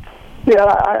 Yeah,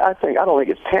 I don't think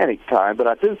it's panic time, but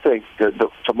I do think that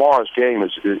tomorrow's game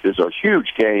is a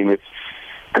huge game. If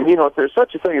there's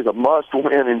such a thing as a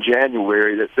must-win in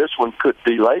January, that this one could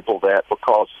be labeled that,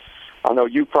 because I know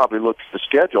you probably looked at the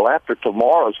schedule. After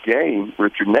tomorrow's game,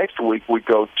 Richard, next week we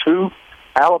go to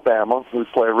Alabama, who's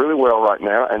playing really well right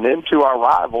now, and then to our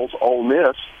rivals, Ole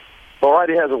Miss, who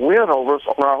already has a win over us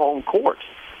on our home court.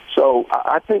 So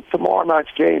I think tomorrow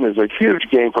night's game is a huge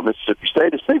game for Mississippi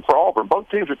State. It's big for Auburn. Both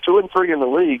teams are 2-3 in the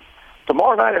league.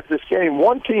 Tomorrow night after this game,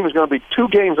 one team is going to be 2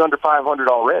 games under 500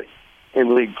 already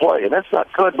in league play, and that's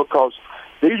not good because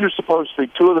these are supposed to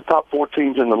be 2 of the top 4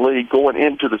 teams in the league going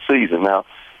into the season. Now,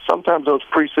 sometimes those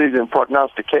preseason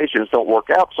prognostications don't work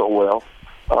out so well,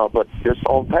 but just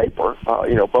on paper,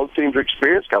 both teams are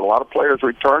experienced, got a lot of players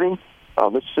returning.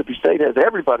 Mississippi State has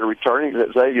everybody returning.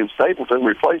 Xavier Stapleton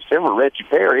replaced him with Reggie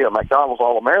Perry, a McDonald's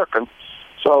All-American.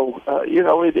 So,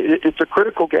 it's a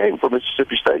critical game for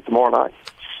Mississippi State tomorrow night.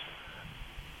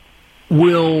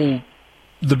 Will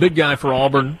the big guy for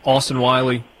Auburn, Austin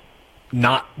Wiley,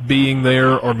 not being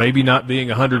there or maybe not being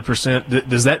 100%,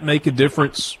 does that make a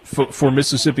difference for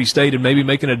Mississippi State and maybe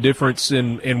making a difference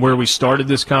in where we started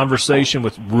this conversation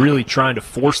with really trying to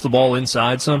force the ball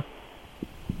inside some?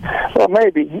 Well,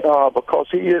 maybe, because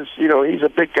he is, he's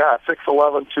a big guy,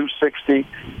 6'11", 260.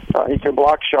 He can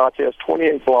block shots. He has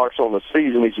 28 blocks on the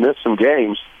season. He's missed some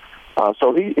games.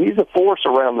 So he's a force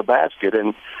around the basket.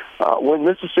 And when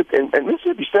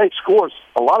Mississippi State scores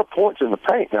a lot of points in the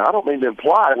paint. Now, I don't mean to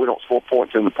imply we don't score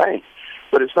points in the paint,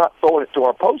 but it's not throwing it to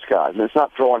our post guys, and it's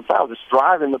not drawing fouls. It's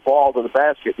driving the ball to the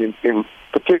basket, in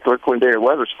particular Quindary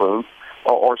Weatherspoon,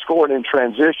 or scoring in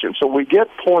transition. So we get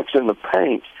points in the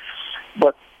paint.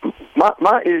 But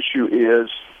my issue is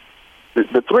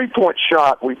the three-point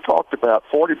shot. We've talked about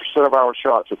 40% of our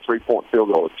shots are three-point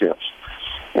field goal attempts.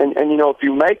 And if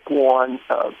you make one,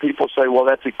 people say, well,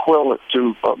 that's equivalent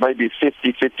to maybe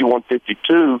 50, 51,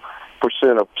 52%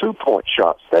 of two-point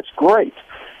shots. That's great.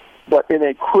 But in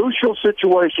a crucial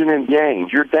situation in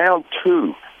games, you're down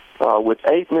 2 with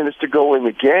 8 minutes to go in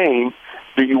the game.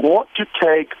 Do you want to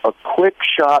take a quick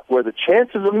shot where the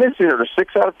chances of missing it are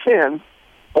 6 out of 10,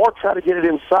 or try to get it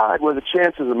inside where the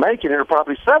chances of making it are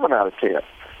probably 7 out of 10?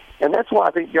 And that's why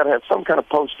I think you got to have some kind of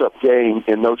post-up game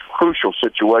in those crucial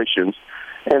situations.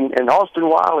 And Austin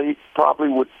Wiley probably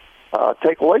would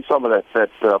take away some of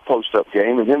that post-up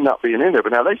game and him not being in there.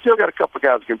 But now they still got a couple of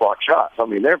guys who can block shots. I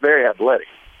mean, they're very athletic.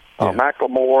 Yeah.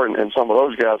 McLemore and some of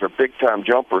those guys are big-time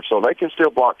jumpers, so they can still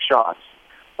block shots.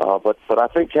 But I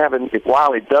think if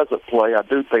Wiley doesn't play, I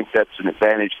do think that's an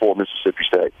advantage for Mississippi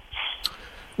State.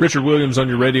 Richard Williams on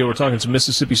your radio. We're talking to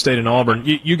Mississippi State and Auburn.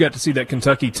 You got to see that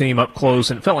Kentucky team up close,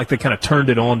 and it felt like they kind of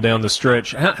turned it on down the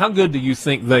stretch. How good do you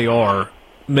think they are,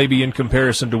 maybe in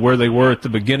comparison to where they were at the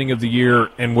beginning of the year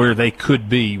and where they could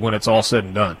be when it's all said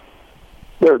and done?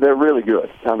 They're really good.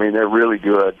 I mean, they're really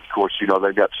good. Of course,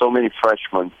 they've got so many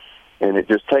freshmen, and it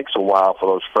just takes a while for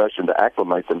those freshmen to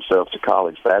acclimate themselves to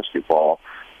college basketball.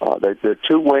 The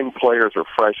 2 wing players are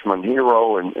freshmen.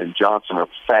 Hero and Johnson are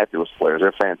fabulous players.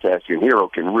 They're fantastic. And Hero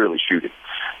can really shoot it.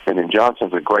 And then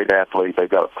Johnson's a great athlete. They've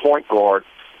got a point guard,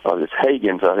 this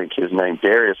Hagans, I think his name,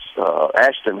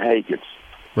 Ashton Hagans.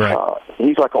 Right.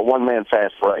 He's like a one-man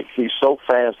fast break. He's so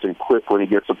fast and quick when he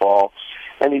gets the ball.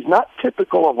 And he's not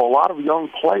typical of a lot of young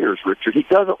players, Richard. He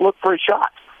doesn't look for a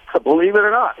shot, believe it or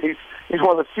not. He's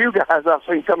one of the few guys I've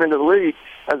seen come into the league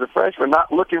as a freshman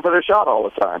not looking for their shot all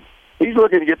the time. He's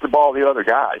looking to get the ball to the other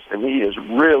guys, and he is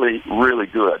really, really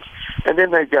good. And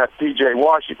then they've got P.J.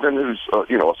 Washington, who's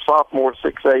a sophomore,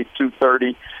 6'8",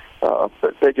 230.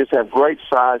 They just have great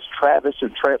size. Travis, who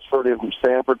transferred in from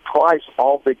Stanford. Price,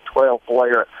 all Big 12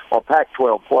 player or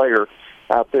Pac-12 player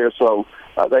out there. So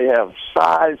they have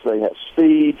size, they have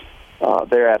speed,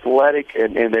 They're athletic,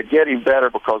 and they're getting better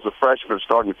because the freshmen are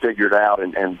starting to figure it out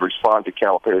and respond to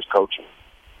Calipari's coaching.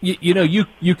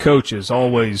 You coaches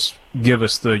always give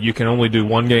us the you can only do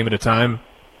one game at a time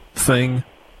thing,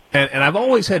 and I've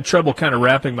always had trouble kind of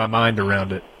wrapping my mind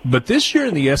around it. But this year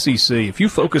in the SEC, if you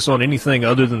focus on anything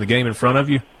other than the game in front of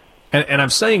you, and I'm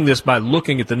saying this by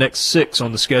looking at the next 6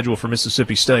 on the schedule for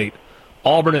Mississippi State: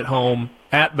 Auburn at home,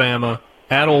 at Bama,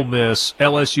 at Ole Miss,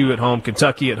 LSU at home,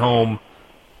 Kentucky at home,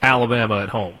 Alabama at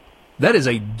home. That is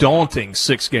a daunting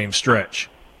 6-game stretch.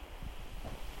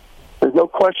 There's no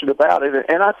question about it,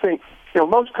 and I think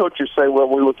most coaches say, "Well,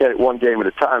 we look at it one game at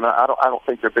a time." I don't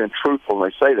think they're being truthful when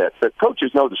they say that. But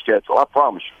coaches know the schedule. I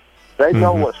promise you, they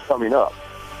know what's coming up.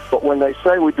 But when they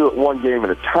say we do it one game at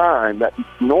a time, that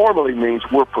normally means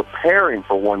we're preparing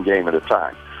for one game at a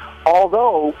time.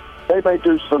 Although they may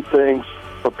do some things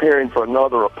preparing for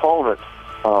another opponent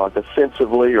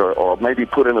defensively, or maybe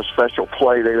put in a special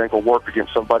play they think will work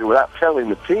against somebody without telling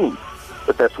the team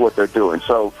that that's what they're doing.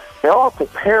 So they are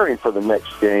preparing for the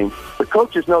next game. The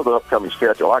coaches know the upcoming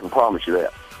schedule. I can promise you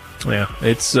that. Yeah,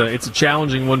 it's a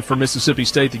challenging one for Mississippi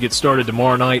State to get started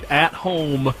tomorrow night at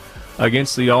home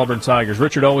against the Auburn Tigers.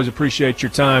 Richard, always appreciate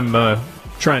your time.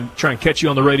 Try and catch you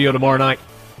on the radio tomorrow night.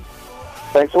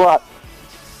 Thanks a lot.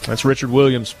 That's Richard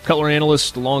Williams, color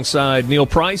analyst, alongside Neil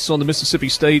Price on the Mississippi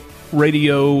State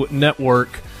Radio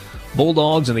Network.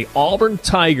 Bulldogs and the Auburn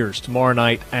Tigers tomorrow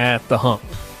night at the Hump.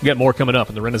 We got more coming up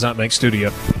in the Renaissance Bank studio.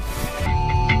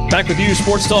 Back with you,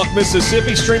 Sports Talk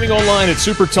Mississippi, streaming online at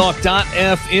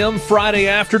supertalk.fm. Friday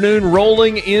afternoon,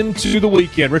 rolling into the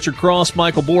weekend. Richard Cross,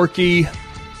 Michael Borky,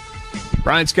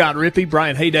 Brian Scott Rippey,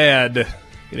 Brian Haydad,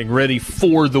 getting ready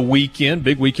for the weekend.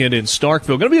 Big weekend in Starkville.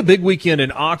 Going to be a big weekend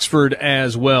in Oxford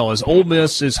as well, as Ole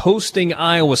Miss is hosting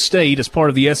Iowa State as part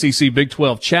of the SEC Big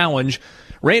 12 Challenge.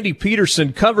 Randy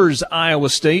Peterson covers Iowa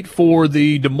State for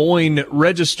the Des Moines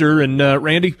Register. And,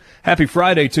 Randy, happy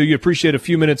Friday to you. Appreciate a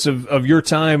few minutes of your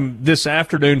time this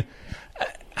afternoon.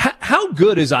 How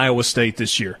good is Iowa State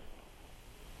this year?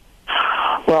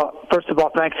 Well, first of all,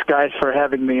 thanks, guys, for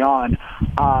having me on.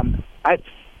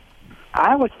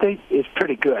 Iowa State is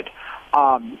pretty good.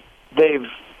 They've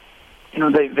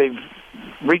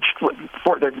reached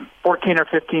 14 or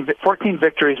 14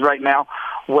 victories right now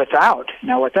without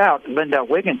Lindell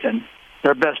Wigginton,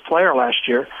 their best player last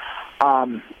year,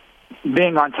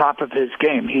 being on top of his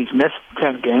game. He's missed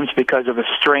 10 games because of a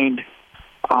strained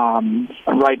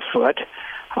right foot,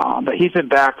 but he's been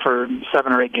back for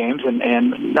 7 or 8 games,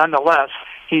 and nonetheless,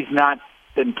 he's not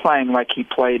been playing like he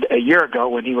played a year ago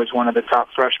when he was one of the top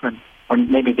freshmen, or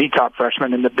maybe the top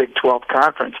freshman in the Big 12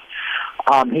 Conference.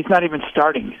 He's not even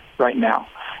starting right now.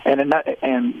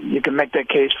 And you can make that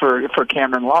case for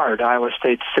Cameron Lard, Iowa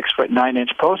State's 6'9"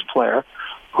 post player,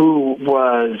 who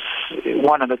was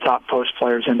one of the top post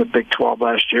players in the Big 12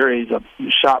 last year. He's a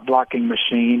shot blocking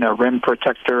machine, a rim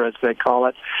protector, as they call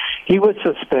it. He was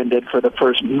suspended for the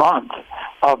first month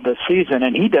of the season,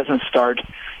 and he doesn't start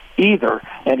either.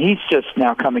 And he's just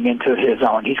now coming into his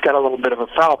own. He's got a little bit of a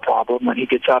foul problem when he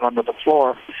gets out onto the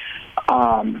floor.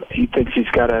 He thinks he's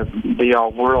got to be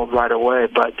all world right away.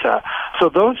 But so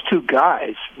those two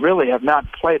guys really have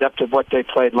not played up to what they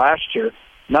played last year.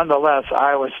 Nonetheless,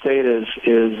 Iowa State is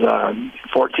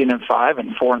 14-5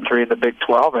 and 4-3 in the Big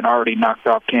 12, and already knocked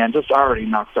off Kansas, already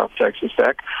knocked off Texas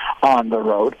Tech on the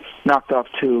road, knocked off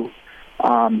 2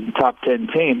 top 10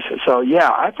 teams. So yeah,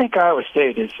 I think Iowa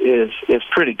State is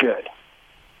pretty good.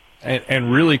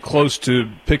 And really close to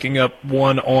picking up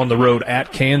one on the road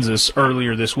at Kansas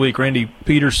earlier this week. Randy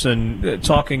Peterson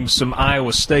talking some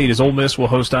Iowa State, as Ole Miss will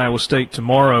host Iowa State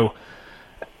tomorrow.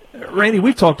 Randy,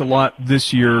 we've talked a lot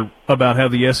this year about how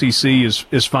the SEC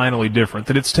is finally different,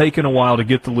 that it's taken a while to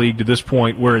get the league to this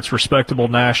point where it's respectable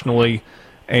nationally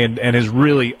and has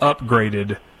really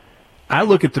upgraded. I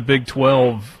look at the Big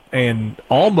 12 and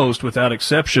almost without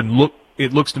exception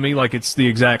it looks to me like it's the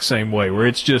exact same way, where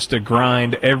it's just a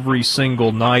grind every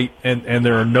single night and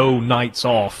there are no nights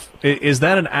off. Is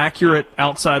that an accurate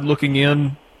outside looking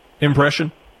in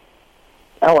impression?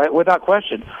 Oh, without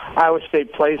question. Iowa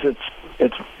State plays its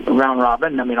round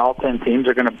robin. I mean, all 10 teams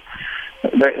are going to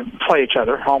play each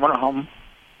other, home and home.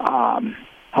 And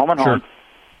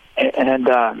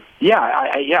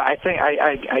I think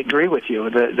I agree with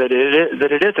you that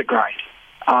it is a grind.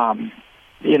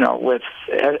 With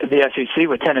the SEC,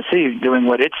 with Tennessee doing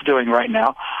what it's doing right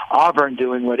now, Auburn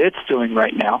doing what it's doing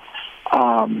right now.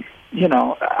 I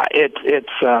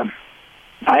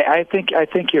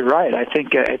think you're right. I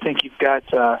think you've got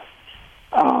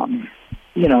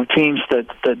teams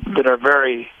that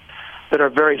are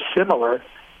very similar,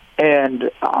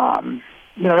 and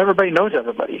everybody knows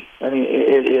everybody. I mean,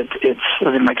 it's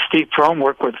like Steve Prohm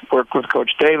worked with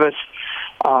Coach Davis.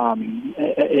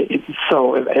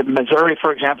 So Missouri,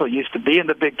 for example, used to be in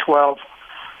the Big 12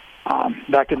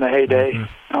 back in the heyday.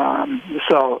 Mm-hmm.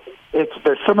 So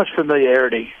there's so much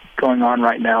familiarity going on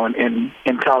right now in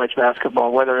college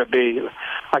basketball, whether it be,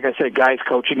 like I said, guys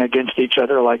coaching against each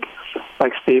other, like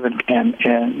Steve and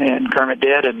Kermit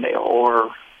did,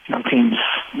 or teams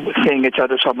seeing each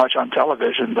other so much on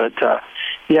television. But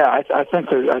I think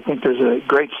there's a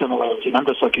great similarity. And I'm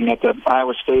just looking at the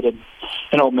Iowa State and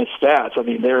Ole Miss stats. I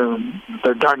mean,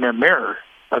 they're darn near mirror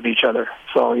of each other.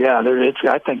 So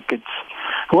I think it's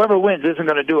whoever wins isn't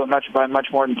going to do it by much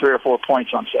more than 3 or 4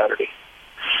 points on Saturday.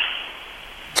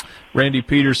 Randy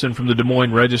Peterson from the Des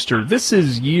Moines Register. This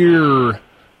is year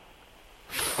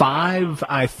 5,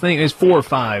 I think. It's 4 or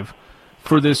 5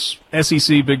 for this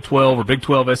SEC Big 12 or Big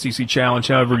 12 SEC Challenge,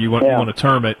 however you want to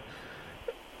term it.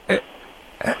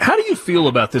 How do you feel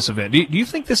about this event? Do you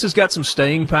think this has got some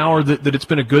staying power, that it's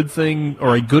been a good thing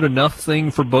or a good enough thing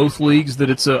for both leagues, that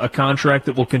it's a contract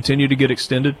that will continue to get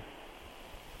extended?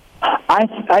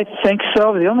 I think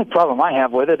so. The only problem I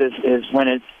have with it is when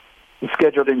it's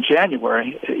scheduled in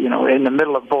January, in the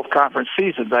middle of both conference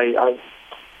seasons. I'm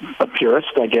a purist,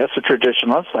 I guess, a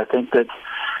traditionalist. I think that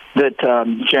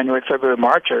January, February,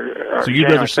 March are. So you'd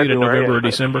rather see it in November or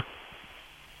December?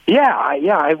 Yeah,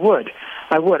 I would.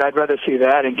 I'd rather see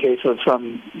that in case of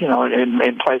some,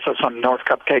 in place of some North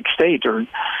Cupcake State or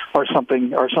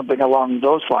something along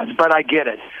those lines. But I get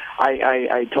it.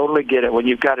 I totally get it. When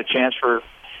you've got a chance for,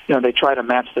 they try to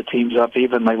match the teams up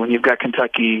evenly. When you've got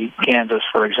Kentucky, Kansas,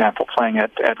 for example, playing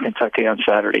at Kentucky on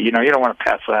Saturday, you don't want to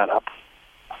pass that up.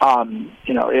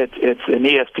 It's and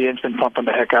ESPN's been pumping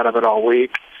the heck out of it all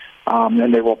week,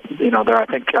 and they will. I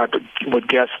think I would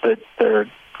guess that their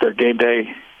game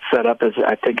day setup is.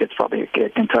 I think it's probably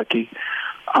at Kentucky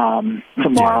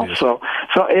tomorrow. Yeah, so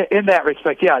in that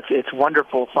respect, it's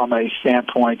wonderful from a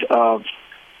standpoint of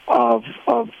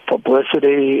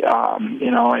publicity,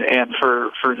 and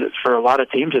for a lot of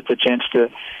teams, it's a chance to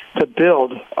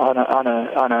build on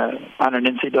an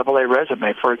NCAA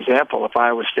resume. For example, if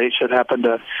Iowa State should happen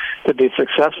to be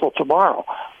successful tomorrow,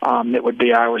 it would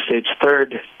be Iowa State's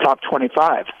third top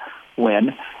 25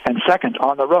 win and second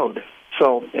on the road.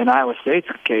 So in Iowa State's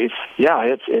case,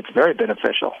 it's very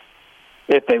beneficial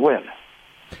if they win.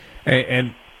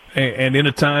 And in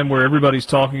a time where everybody's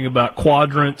talking about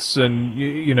quadrants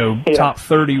and top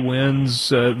 30 wins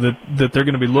that they're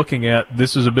going to be looking at,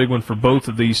 this is a big one for both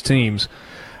of these teams.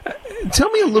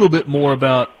 Tell me a little bit more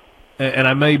about, and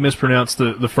I may mispronounce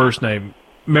the first name,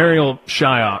 Marial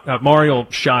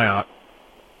Shayok.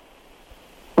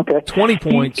 Okay. 20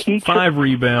 points, 5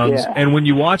 rebounds, and when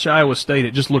you watch Iowa State,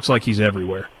 it just looks like he's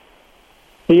everywhere.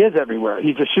 He is everywhere.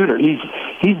 He's a shooter. He's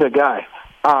the guy.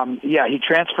 He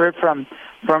transferred from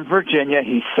Virginia.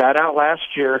 He sat out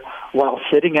last year. While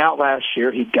sitting out last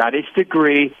year, he got his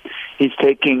degree. He's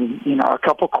taking, a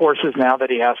couple courses now that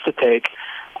he has to take,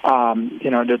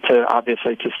 to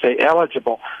obviously to stay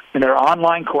eligible. And they're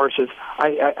online courses.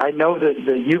 I know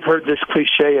that you've heard this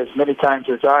cliche as many times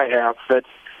as I have, that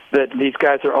these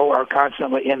guys are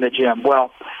constantly in the gym.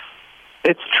 Well,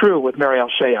 it's true with Marial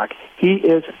Shayok. He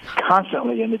is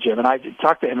constantly in the gym, and I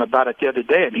talked to him about it the other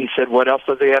day, and he said, "What else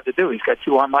does he have to do? He's got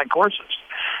 2 online courses.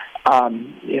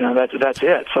 That's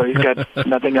it. So he's got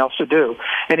nothing else to do."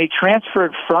 And he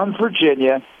transferred from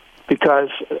Virginia because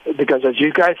as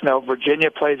you guys know,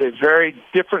 Virginia plays a very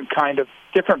different brand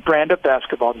of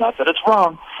basketball. Not that it's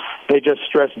wrong. They just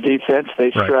stress defense.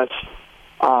 They stress.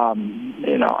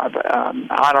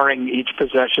 Honoring each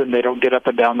possession. They don't get up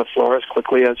and down the floor as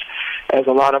quickly as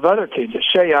a lot of other teams.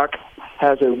 Shayok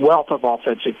has a wealth of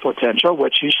offensive potential,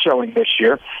 which he's showing this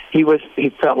year. He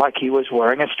felt like he was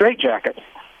wearing a straitjacket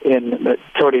in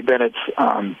Tony Bennett's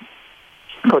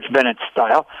Coach Bennett's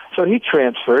style. So he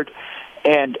transferred,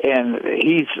 and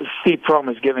Steve Prohm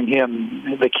is giving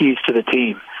him the keys to the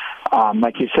team.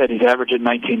 Like you said, he's averaging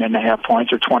 19.5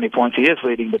 points or 20 points. He is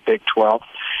leading the Big 12.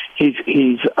 In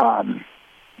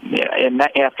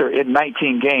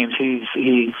 19 games,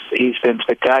 he's been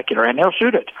spectacular, and he'll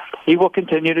shoot it. He will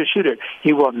continue to shoot it.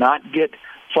 He will not get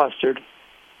flustered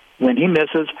when he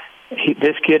misses.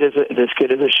 This kid is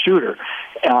a shooter.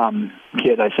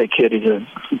 I say kid. He's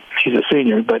a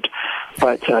senior, but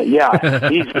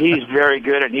he's very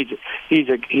good, and he's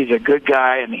a good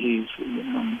guy, and he's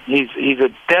a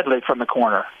deadly from the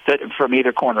corner. From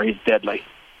either corner, he's deadly.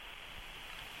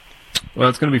 Well,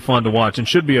 it's going to be fun to watch and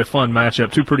should be a fun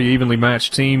matchup. Two pretty evenly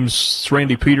matched teams. It's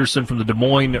Randy Peterson from the Des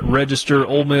Moines Register,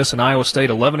 Ole Miss and Iowa State,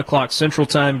 11 o'clock Central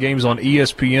Time. Games on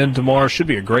ESPN tomorrow. Should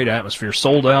be a great atmosphere.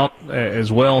 Sold out as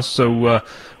well. So,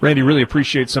 Randy, really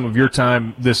appreciate some of your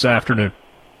time this afternoon.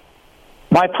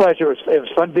 My pleasure. It was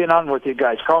fun being on with you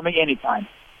guys. Call me anytime.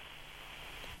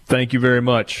 Thank you very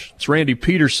much. It's Randy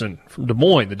Peterson from Des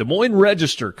Moines, the Des Moines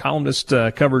Register. Columnist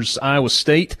covers Iowa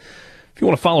State. If you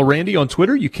want to follow Randy on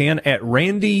Twitter, you can at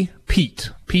Randy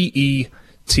Pete,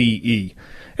 P-E-T-E.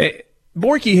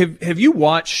 Borky, have you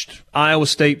watched Iowa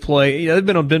State play? They've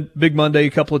been on Big Monday a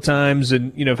couple of times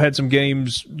and, have had some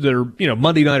games that are,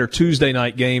 Monday night or Tuesday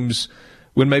night games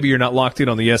when maybe you're not locked in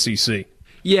on the SEC.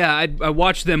 Yeah, I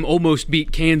watched them almost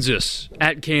beat Kansas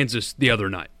at Kansas the other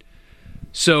night.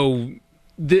 So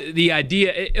the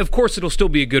idea, of course, it'll still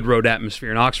be a good road atmosphere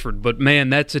in Oxford, but,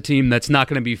 man, that's a team that's not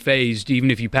going to be phased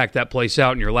even if you pack that place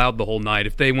out and you're loud the whole night.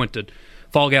 If they went to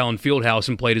Fall Allen Fieldhouse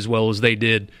and played as well as they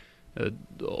did,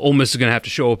 Ole Miss is going to have to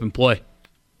show up and play.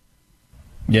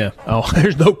 Yeah,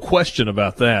 there's no question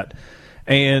about that.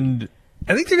 And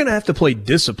I think they're going to have to play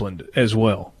disciplined as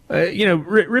well.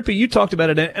 Rippy, you talked about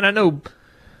it, and I know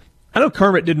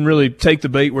Kermit didn't really take the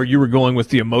bait where you were going with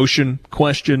the emotion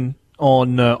question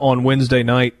on Wednesday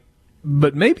night,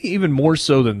 but maybe even more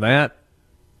so than that,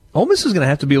 Ole Miss is going to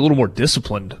have to be a little more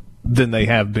disciplined than they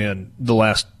have been the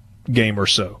last game or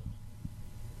so.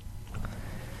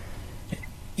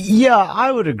 Yeah,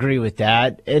 I would agree with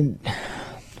that, and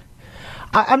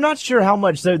I'm not sure how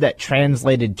much though that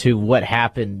translated to what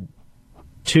happened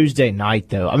Tuesday night,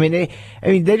 though. I mean,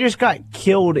 they just got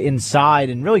killed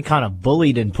inside and really kind of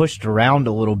bullied and pushed around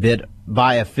a little bit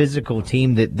by a physical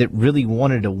team that really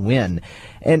wanted to win.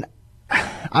 And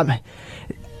I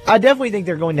definitely think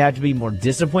they're going to have to be more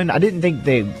disciplined. I didn't think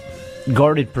they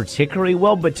guarded particularly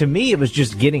well, but to me, it was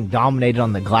just getting dominated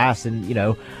on the glass. And,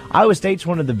 Iowa State's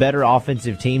one of the better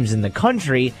offensive teams in the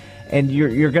country, and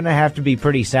you're going to have to be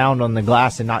pretty sound on the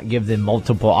glass and not give them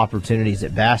multiple opportunities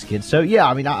at baskets. So, yeah,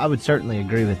 I would certainly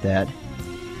agree with that.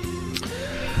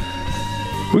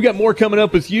 We got more coming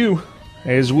up with you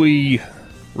as we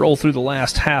roll through the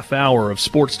last half hour of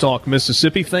Sports Talk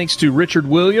Mississippi. Thanks to Richard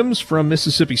Williams from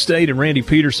Mississippi State and Randy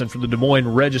Peterson from the Des Moines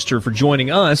Register for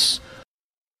joining us.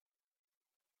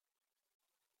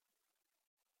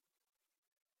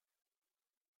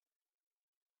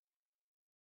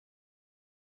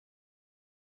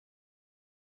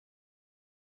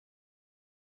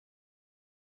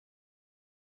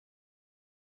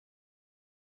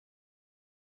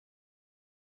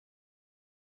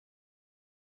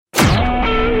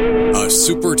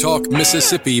 Super Talk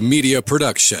Mississippi Media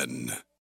Production.